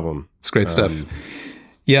 Was the album. It's great stuff.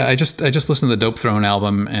 Yeah, I just listened to the Dope Throne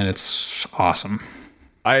album, and it's awesome.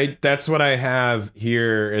 That's what I have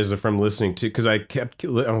here from listening to, because I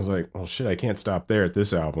was like, oh shit, I can't stop there at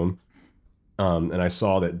this album. And I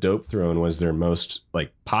saw that Dope Throne was their most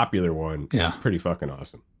like popular one. Yeah. It's pretty fucking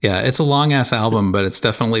awesome. Yeah, it's a long ass album, but it's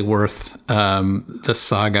definitely worth the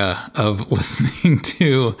saga of listening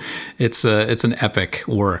to. It's an epic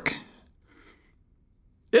work.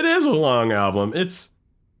 It is a long album. It's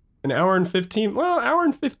an hour and 15. Well, hour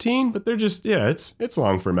and 15, but they're just, yeah, it's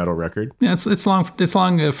long for a metal record. Yeah, it's long. It's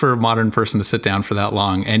long for a modern person to sit down for that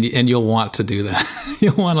long, and you'll want to do that.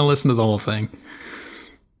 You'll want to listen to the whole thing.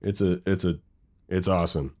 It's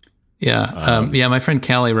awesome. Yeah. Yeah. My friend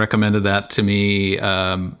Callie recommended that to me,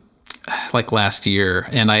 like last year.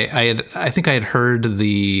 And I think I had heard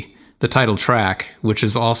the title track, which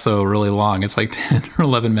is also really long. It's like 10 or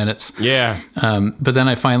 11 minutes. Yeah. But then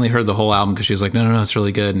I finally heard the whole album because she was like, no, it's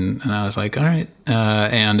really good. And I was like, all right.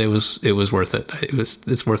 And it was worth it.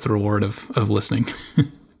 It's worth the reward of listening.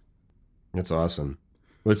 That's awesome.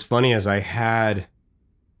 What's funny is I had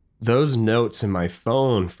those notes in my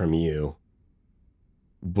phone from you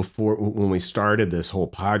before, when we started this whole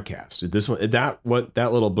podcast.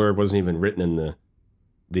 That little blurb wasn't even written in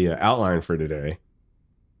the outline for today,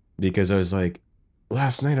 because I was like,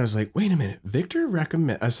 last night I was like, wait a minute,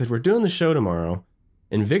 I said, we're doing the show tomorrow,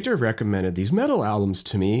 and Victor recommended these metal albums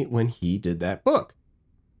to me when he did that book,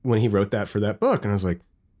 when he wrote that for that book. And I was like,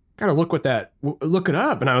 gotta look it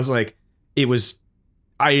up. And I was like,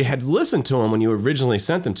 I had listened to them when you originally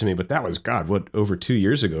sent them to me, but that was, over 2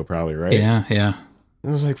 years ago, probably, right? Yeah, yeah. And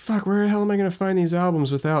I was like, fuck, where the hell am I going to find these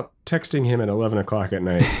albums without texting him at 11 o'clock at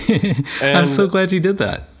night? I'm so glad you did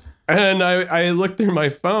that. And I looked through my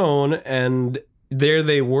phone, and there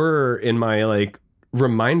they were in my like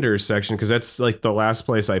reminders section, because that's like the last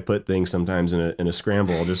place I put things sometimes in a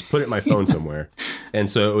scramble. I'll just put it in my phone somewhere. And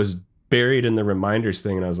so it was buried in the reminders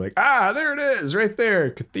thing, and I was like, there it is, right there,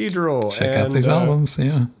 Cathedral. Check out these albums,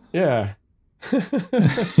 yeah. Yeah.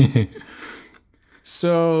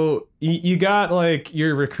 So you got like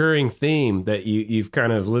your recurring theme that you've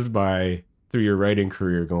kind of lived by through your writing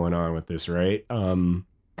career going on with this, right? Kind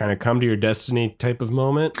of come to your destiny type of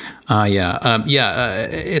moment.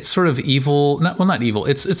 It's sort of evil. Not evil.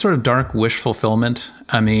 It's sort of dark wish fulfillment.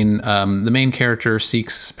 I mean, the main character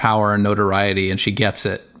seeks power and notoriety, and she gets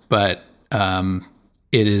it, but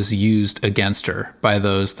it is used against her by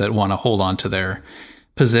those that want to hold on to their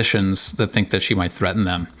positions, that think that she might threaten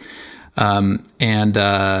them. And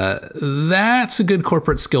that's a good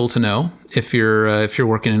corporate skill to know if you're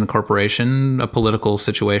working in a corporation, a political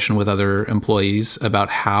situation with other employees, about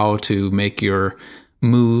how to make your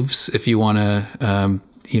moves if you want to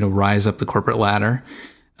rise up the corporate ladder.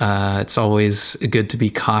 It's always good to be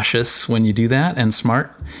cautious when you do that, and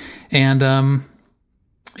smart. And I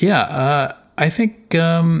think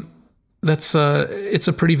it's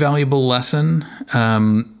a pretty valuable lesson.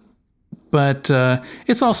 But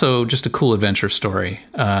it's also just a cool adventure story,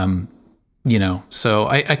 So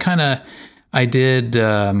I did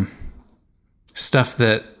stuff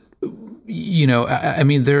that, I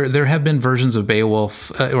mean, there have been versions of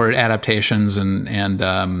Beowulf or adaptations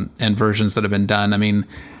and versions that have been done. I mean,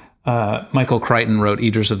 Michael Crichton wrote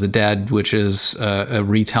Eaters of the Dead, which is a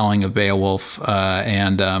retelling of Beowulf,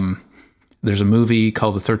 and there's a movie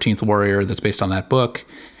called The 13th Warrior that's based on that book,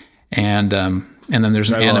 and then there's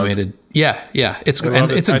an animated Yeah, it's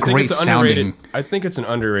a great sounding. I think it's an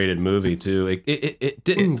underrated movie too. It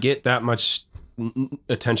didn't get that much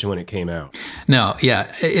attention when it came out. No,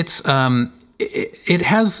 yeah, it's it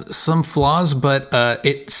has some flaws, but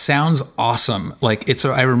it sounds awesome. Like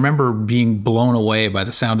I remember being blown away by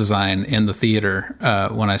the sound design in the theater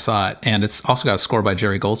when I saw it, and it's also got a score by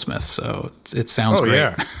Jerry Goldsmith, so it sounds great.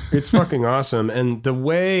 Yeah, it's fucking awesome. And the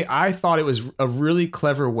way I thought it was a really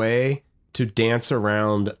clever way to dance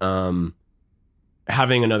around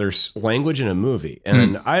having another language in a movie.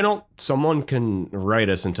 And someone can write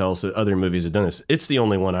us and tell us that other movies have done this. It's the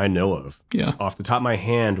only one I know of off the top of my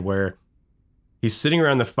hand where he's sitting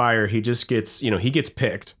around the fire. He just gets, he gets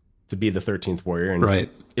picked to be the 13th warrior. And right.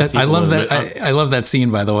 I love that. I love that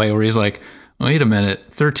scene, by the way, where he's like, wait a minute,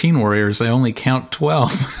 13 warriors, they only count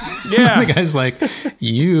 12. Yeah. The guy's like,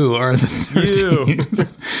 you are the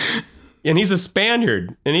 13th. And he's a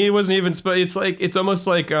Spaniard, and he wasn't even it's almost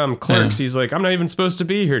like Clerks. He's like, I'm not even supposed to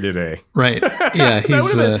be here today. Right. Yeah.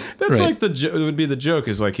 He's that's right. like it would be the joke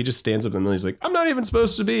is like he just stands up and he's like, I'm not even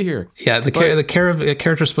supposed to be here. Yeah. The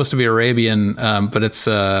character's supposed to be Arabian, but it's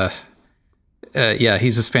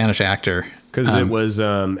he's a Spanish actor because it was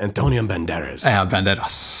Antonio Banderas. Yeah,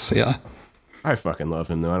 Banderas. Yeah. I fucking love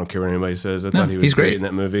him though. I don't care what anybody says. I thought he was great in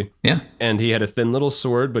that movie. Yeah. And he had a thin little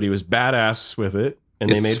sword, but he was badass with it. And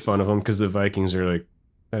they made fun of him because the Vikings are like,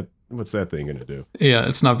 what's that thing going to do? Yeah,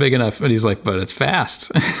 it's not big enough. And he's like, but it's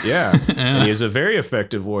fast. Yeah. And he's a very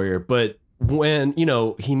effective warrior. But when,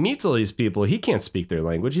 he meets all these people, he can't speak their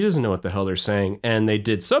language. He doesn't know what the hell they're saying. And they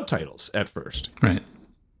did subtitles at first. Right.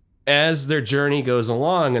 As their journey goes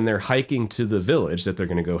along and they're hiking to the village that they're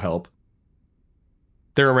going to go help,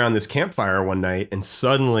 they're around this campfire one night and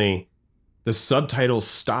suddenly the subtitles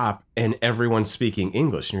stop and everyone's speaking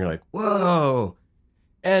English. And you're like, whoa.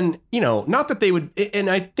 And, not that they would, and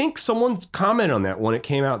I think someone's comment on that when it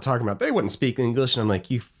came out talking about they wouldn't speak English. And I'm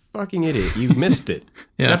like, you fucking idiot, you missed it.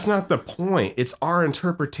 Yeah. That's not the point. It's our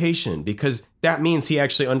interpretation because that means he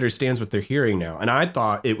actually understands what they're hearing now. And I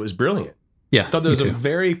thought it was brilliant. Yeah. I thought there was a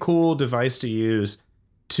very cool device to use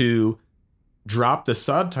to drop the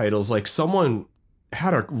subtitles. Like someone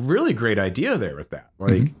had a really great idea there with that.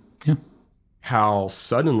 Like how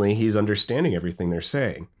suddenly he's understanding everything they're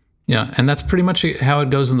saying. Yeah, and that's pretty much how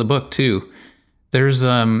it goes in the book too. There's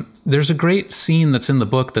a great scene that's in the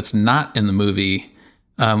book that's not in the movie,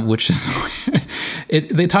 which is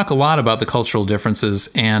they talk a lot about the cultural differences,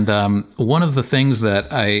 and one of the things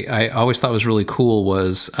that I always thought was really cool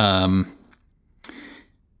was the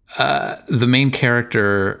main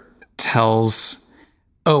character tells.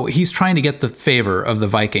 Oh, he's trying to get the favor of the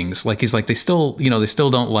Vikings. Like he's like, they still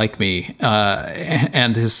don't like me.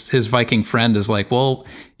 And his Viking friend is like, well,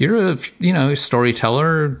 you're a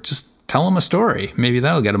storyteller. Just tell him a story. Maybe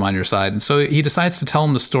that'll get him on your side. And so he decides to tell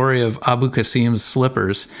him the story of Abu Qasim's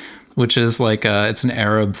slippers, which is like it's an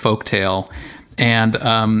Arab folktale, and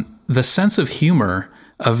the sense of humor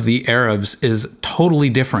of the Arabs is totally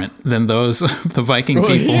different than those of the Viking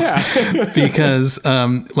people. Yeah. Because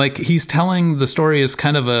like he's telling the story as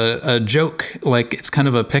kind of a joke, like it's kind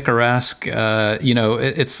of a picaresque,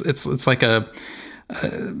 it's like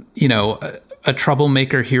a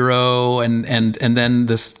troublemaker hero, and then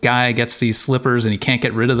this guy gets these slippers and he can't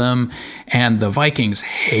get rid of them, and the Vikings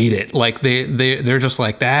hate it. Like they're just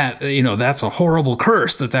like that, that's a horrible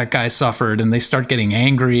curse that guy suffered, and they start getting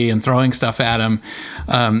angry and throwing stuff at him.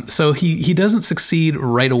 So he doesn't succeed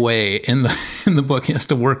right away in the book. He has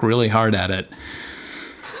to work really hard at it.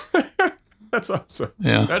 That's awesome.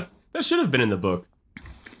 Yeah, that should have been in the book.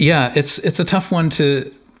 Yeah, it's a tough one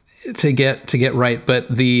to get right, but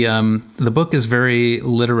the book is very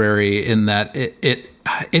literary in that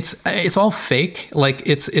it's all fake. Like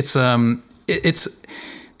it's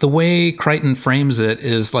the way Crichton frames it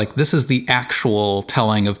is like this is the actual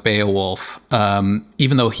telling of Beowulf,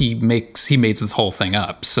 even though he makes this whole thing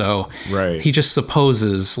up. So right. He just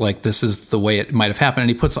supposes like this is the way it might have happened, and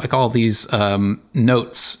he puts like all these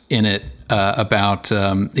notes in it about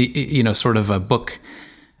sort of a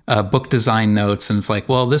book design notes, and it's like,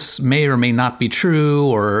 well, this may or may not be true,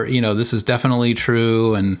 or this is definitely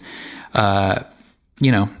true, and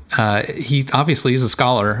he obviously is a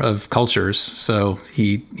scholar of cultures, so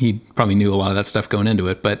he probably knew a lot of that stuff going into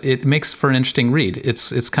it. But it makes for an interesting read.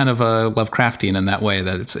 It's kind of a Lovecraftian in that way,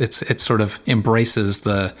 that it sort of embraces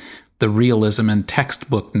the realism and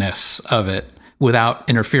textbookness of it without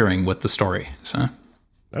interfering with the story. So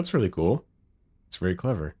that's really cool. It's very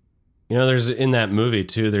clever. There's in that movie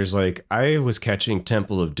too, there's like, I was catching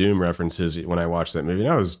Temple of Doom references when I watched that movie.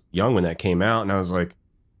 And I was young when that came out, and I was like,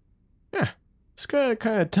 yeah, it's got a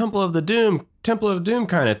kind of Temple of Doom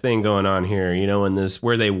kind of thing going on here, you know, in this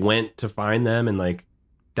where they went to find them, and like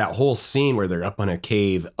that whole scene where they're up on a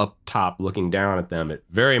cave up top looking down at them. It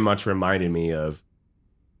very much reminded me of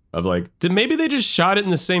like, maybe they just shot it in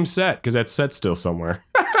the same set because that set's still somewhere.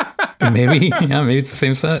 Maybe it's the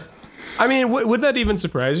same set. I mean, would that even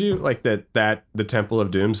surprise you? Like that the Temple of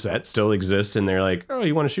Doom set still exists, and they're like, oh,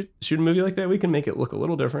 you want to shoot a movie like that? We can make it look a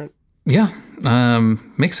little different. Yeah,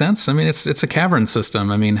 makes sense. I mean, it's a cavern system.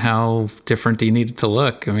 I mean, how different do you need it to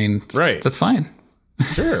look? I mean, right. That's fine.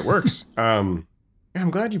 Sure, it works. I'm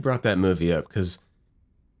glad you brought that movie up because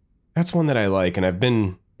that's one that I like, and I've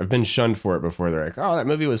been shunned for it before. They're like, oh, that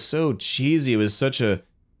movie was so cheesy. It was such a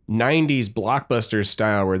 90s blockbuster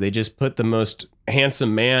style where they just put the most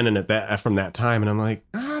handsome man in it from that time. And I'm like,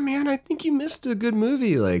 man, I think you missed a good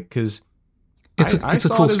movie. Like, because it's a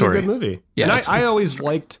cool story. A good movie. Yeah, and I always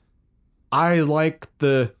liked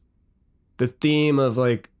the theme of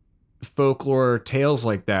like folklore tales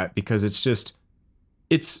like that, because it's just,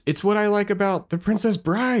 it's what I like about The Princess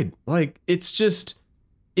Bride. Like, it's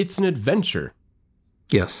an adventure.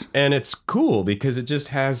 Yes. And it's cool because it just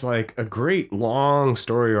has like a great long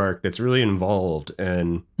story arc that's really involved,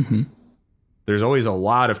 and there's always a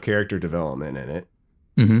lot of character development in it.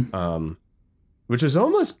 Which is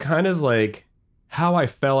almost kind of like how I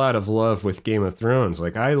fell out of love with Game of Thrones.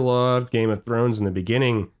 Like, I loved Game of Thrones in the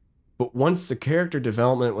beginning, but once the character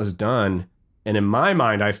development was done, and in my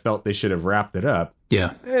mind, I felt they should have wrapped it up.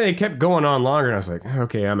 Yeah. They kept going on longer, and I was like,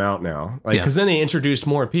 okay, I'm out now. Like, because then they introduced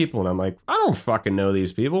more people, and I'm like, I don't fucking know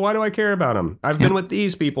these people. Why do I care about them? I've been with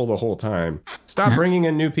these people the whole time. Stop bringing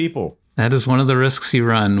in new people. That is one of the risks you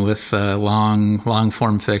run with long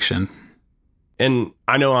form fiction. And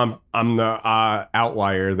I know I'm the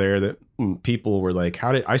outlier there, that people were like,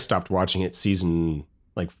 how did I stopped watching it season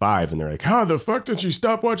like 5, and they're like, how the fuck did you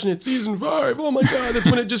stop watching it season 5? Oh my God, that's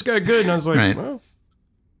when it just got good. And I was like, well,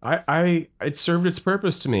 it served its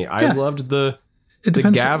purpose to me. I loved the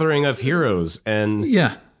gathering of heroes, and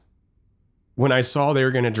when I saw they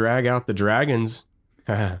were going to drag out the dragons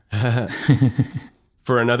for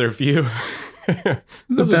another few,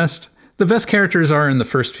 the best characters are in the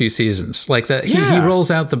first few seasons. Like that, he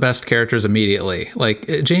rolls out the best characters immediately. Like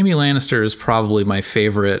Jaime Lannister is probably my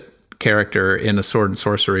favorite character in a sword and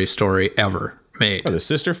sorcery story ever made. Oh, the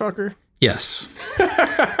sister fucker. Yes.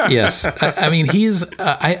 Yes. I mean, he's,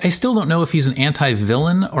 I still don't know if he's an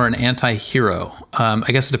anti-villain or an anti-hero. I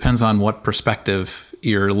guess it depends on what perspective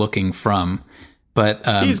you're looking from, but,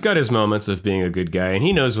 he's got his moments of being a good guy, and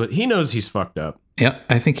he knows he's fucked up. Yeah.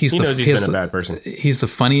 I think he knows he's been a bad person. He's the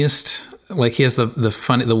funniest. Like, he has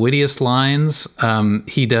the wittiest lines.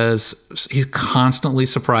 He constantly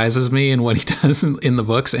surprises me in what he does in the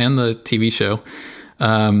books and the TV show.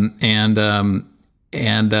 And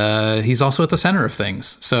he's also at the center of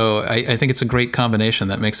things. So I think it's a great combination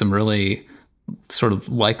that makes him really sort of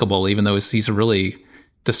likable, even though he's a really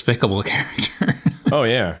despicable character. Oh,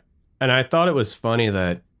 yeah. And I thought it was funny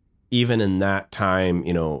that even in that time,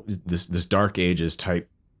 you know, this Dark Ages type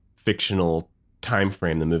fictional time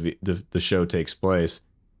frame the show takes place,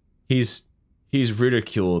 he's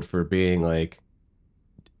ridiculed for being like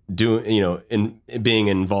being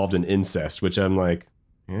involved in incest, which I'm like,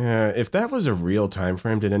 yeah, if that was a real time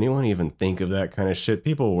frame, did anyone even think of that kind of shit?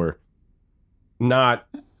 People were not.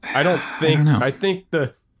 I think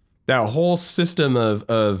that whole system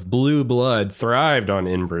of blue blood thrived on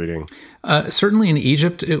inbreeding. Certainly in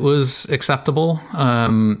Egypt, it was acceptable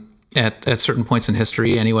at certain points in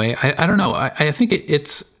history. Anyway, I don't know. I think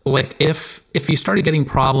it's like if you started getting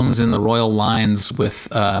problems in the royal lines with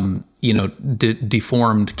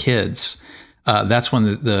deformed kids, that's when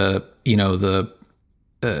the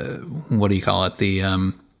what do you call it?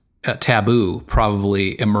 The taboo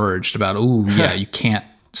probably emerged about, you can't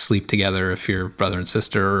sleep together if you're brother and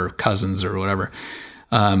sister or cousins or whatever.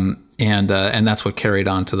 And that's what carried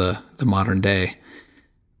on to the modern day.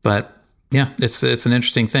 But yeah, it's an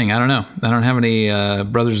interesting thing. I don't know. I don't have any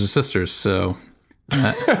brothers or sisters, so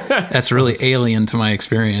that's really alien to my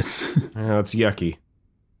experience. It's yucky.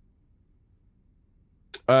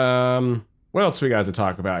 What else we got to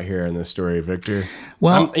talk about here in this story, Victor?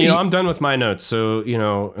 Well, I'm done with my notes, so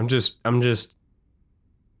I'm just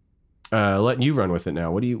letting you run with it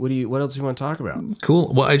now. What else do you want to talk about?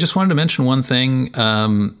 Cool. Well, I just wanted to mention one thing,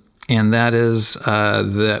 and that is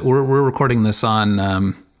that we're recording this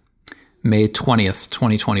on May 20th,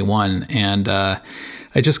 2021, and I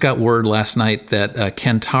just got word last night that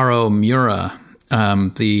Kentaro Miura,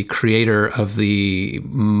 the creator of the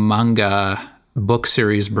manga book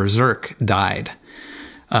series Berserk, died.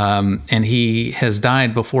 And he has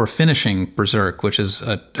died before finishing Berserk, which is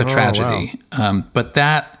a tragedy. Wow. But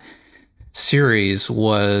that series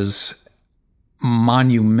was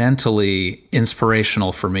monumentally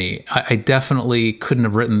inspirational for me. I definitely couldn't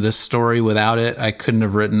have written this story without it. I couldn't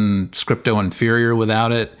have written Scripto Inferior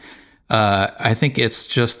without it. I think it's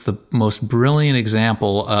just the most brilliant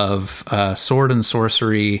example of sword and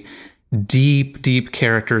sorcery, deep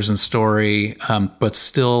characters and story, but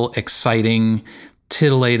still exciting,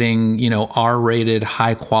 titillating, R-rated,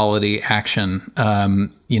 high-quality action,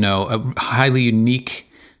 highly unique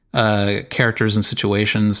characters and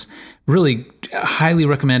situations. Really highly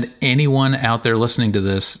recommend anyone out there listening to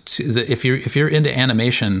this. If you're into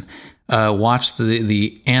animation, watch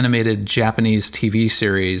the animated Japanese TV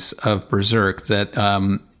series of Berserk that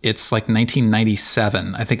it's like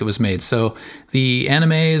 1997, I think it was made. So the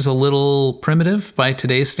anime is a little primitive by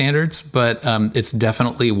today's standards, but it's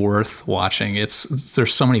definitely worth watching.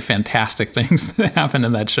 There's so many fantastic things that happen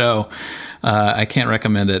in that show. I can't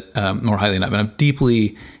recommend it more highly enough. And I'm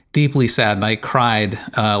deeply sad, and I cried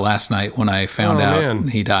last night when I found out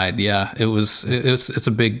he died. Yeah, it's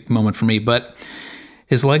a big moment for me, but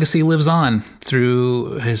his legacy lives on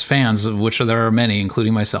through his fans, of which there are many,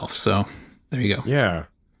 including myself. So there you go. Yeah.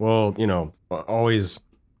 Well, always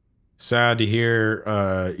sad to hear,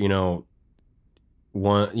 our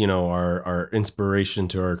inspiration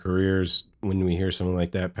to our careers when we hear something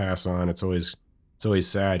like that pass on. It's always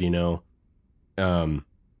sad,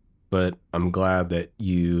 but I'm glad that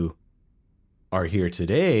you are here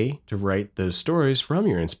today to write those stories from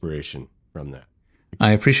your inspiration from that.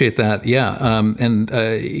 I appreciate that. Yeah. And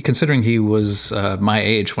considering he was my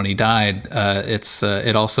age when he died,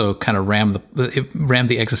 it also kind of rammed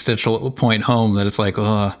the existential point home that it's like,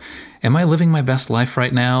 oh, am I living my best life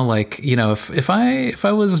right now? Like, if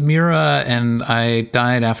I was Miura and I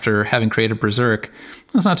died after having created Berserk,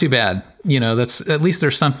 that's not too bad. That's at least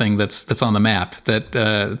there's something that's on the map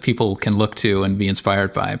that people can look to and be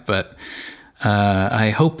inspired by. But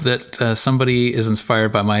I hope that somebody is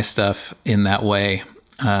inspired by my stuff in that way,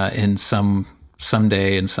 in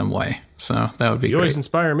someday in some way. So that would be great. You always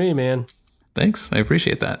inspire me, man. Thanks. I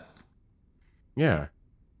appreciate that. Yeah.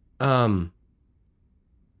 One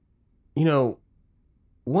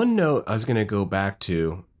note I was going to go back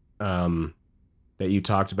to that you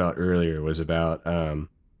talked about earlier was about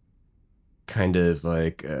kind of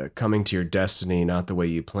like coming to your destiny, not the way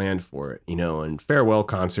you planned for it, and Farewell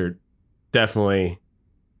Concert definitely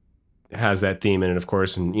has that theme in it, of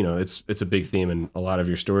course, and it's a big theme in a lot of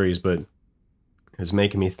your stories, but it's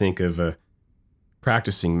making me think of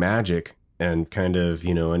practicing magic and kind of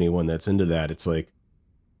anyone that's into that. It's like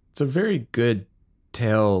it's a very good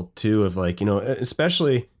tale too of like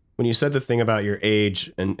especially when you said the thing about your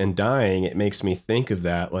age and dying, it makes me think of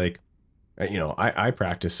that. Like I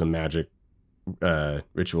practice some magic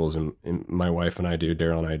rituals, and my wife and I do,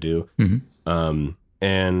 Daryl and I do. Mm-hmm.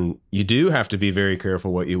 And you do have to be very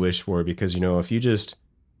careful what you wish for, because, if you just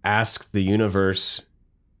ask the universe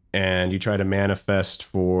and you try to manifest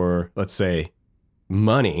for, let's say,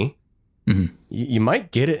 money, mm-hmm. you might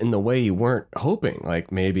get it in the way you weren't hoping.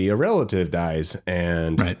 Like maybe a relative dies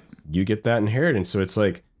and you get that inheritance. So it's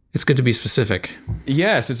like, it's good to be specific.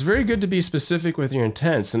 Yes, it's very good to be specific with your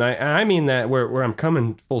intents. And I mean that where I'm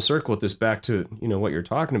coming full circle with this back to, what you're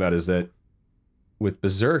talking about is that with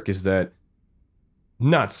Berserk is that,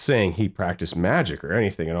 not saying he practiced magic or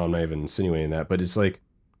anything at all, I'm not even insinuating that, but it's like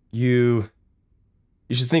you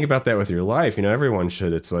should think about that with your life. Everyone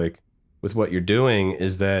should. It's like with what you're doing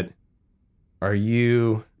is that, are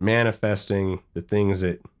you manifesting the things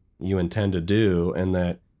that you intend to do? And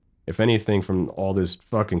that if anything from all this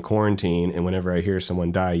fucking quarantine and whenever I hear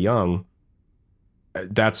someone die young,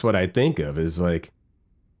 that's what I think of is like,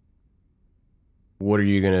 what are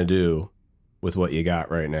you going to do with what you got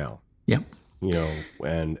right now? Yep.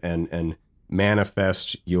 And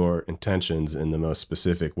manifest your intentions in the most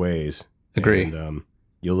specific ways. Agree. And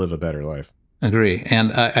you'll live a better life. Agree.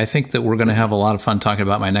 And I think that we're going to have a lot of fun talking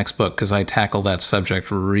about my next book because I tackle that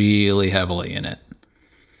subject really heavily in it.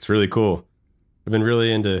 It's really cool. I've been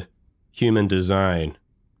really into human design,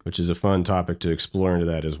 which is a fun topic to explore into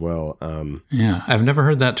that as well. Yeah, I've never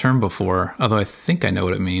heard that term before, although I think I know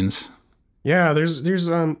what it means. Yeah, there's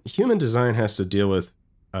human design has to deal with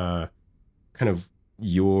kind of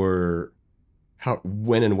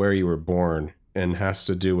when and where you were born, and has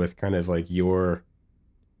to do with kind of like your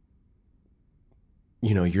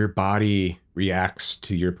body reacts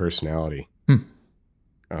to your personality.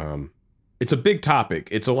 It's a big topic.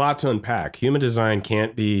 It's a lot to unpack. Human design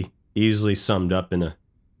can't be easily summed up in a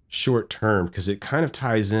short term because it kind of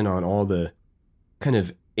ties in on all the kind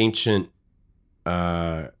of ancient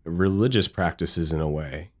religious practices in a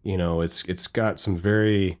way. You know, it's got some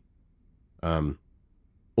very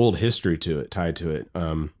old history to it, tied to it.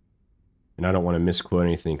 And I don't want to misquote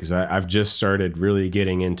anything because I've just started really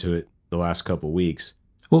getting into it the last couple weeks.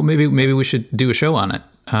 Well, maybe we should do a show on it.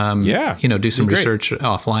 Yeah, you know, do some research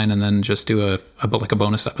offline and then just do a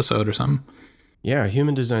bonus episode or something. Yeah,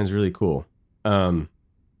 human design is really cool.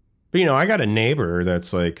 But you know, I got a neighbor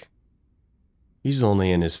that's like, he's only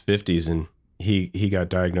in his 50s and he got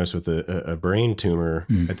diagnosed with a brain tumor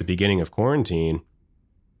at the beginning of quarantine.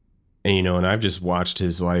 And, you know, and I've just watched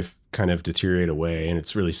his life kind of deteriorate away. And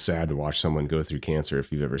it's really sad to watch someone go through cancer.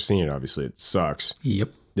 If you've ever seen it, obviously it sucks. Yep.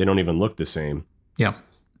 They don't even look the same. Yeah.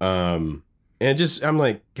 And just, I'm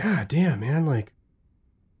like, God damn, man. Like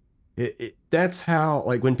that's how,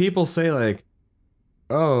 like when people say like,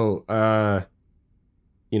 oh,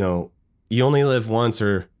 you know, you only live once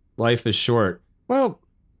or life is short. Well,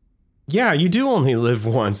 yeah, you do only live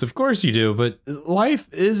once. Of course you do. But life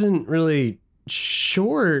isn't really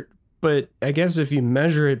short. But I guess if you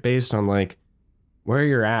measure it based on like where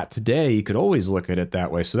you're at today, you could always look at it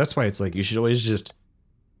that way. So that's why it's like you should always just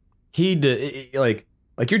like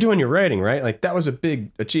you're doing your writing, right? Like that was a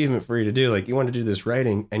big achievement for you to do. Like you want to do this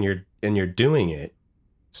writing and you're doing it.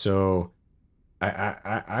 So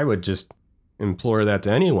I would just implore that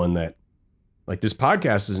to anyone that, like, this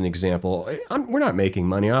podcast is an example. We're not making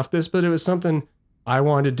money off this, but it was something I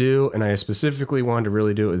wanted to do, and I specifically wanted to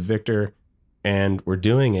really do it with Victor, and we're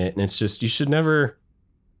doing it. And it's just, you should never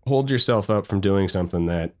hold yourself up from doing something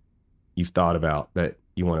that you've thought about, that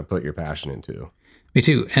you want to put your passion into. Me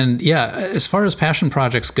too. And yeah, as far as passion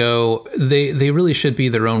projects go, they really should be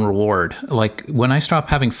their own reward. Like when I stop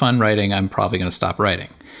having fun writing, I'm probably going to stop writing.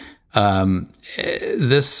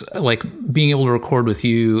 This, like being able to record with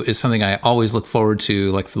you is something I always look forward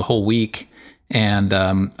to, like for the whole week. And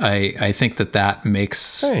I think that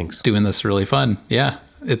makes doing this really fun. Yeah,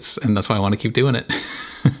 and that's why I want to keep doing it.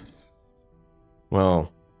 Well,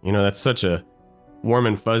 you know, that's such a warm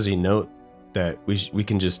and fuzzy note that we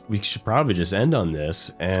should probably just end on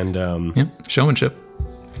this. And yeah, showmanship.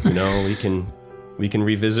 You know, we can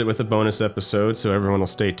revisit with a bonus episode, so everyone will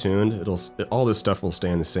stay tuned. All this stuff will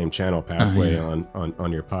stay in the same channel pathway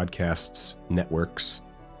on your podcasts networks.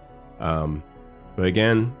 But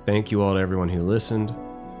again, thank you all to everyone who listened,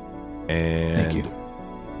 and thank you.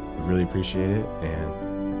 We really appreciate it,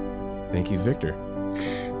 and thank you, Victor.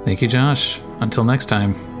 Thank you, Josh. Until next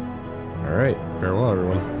time. All right, farewell,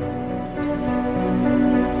 everyone.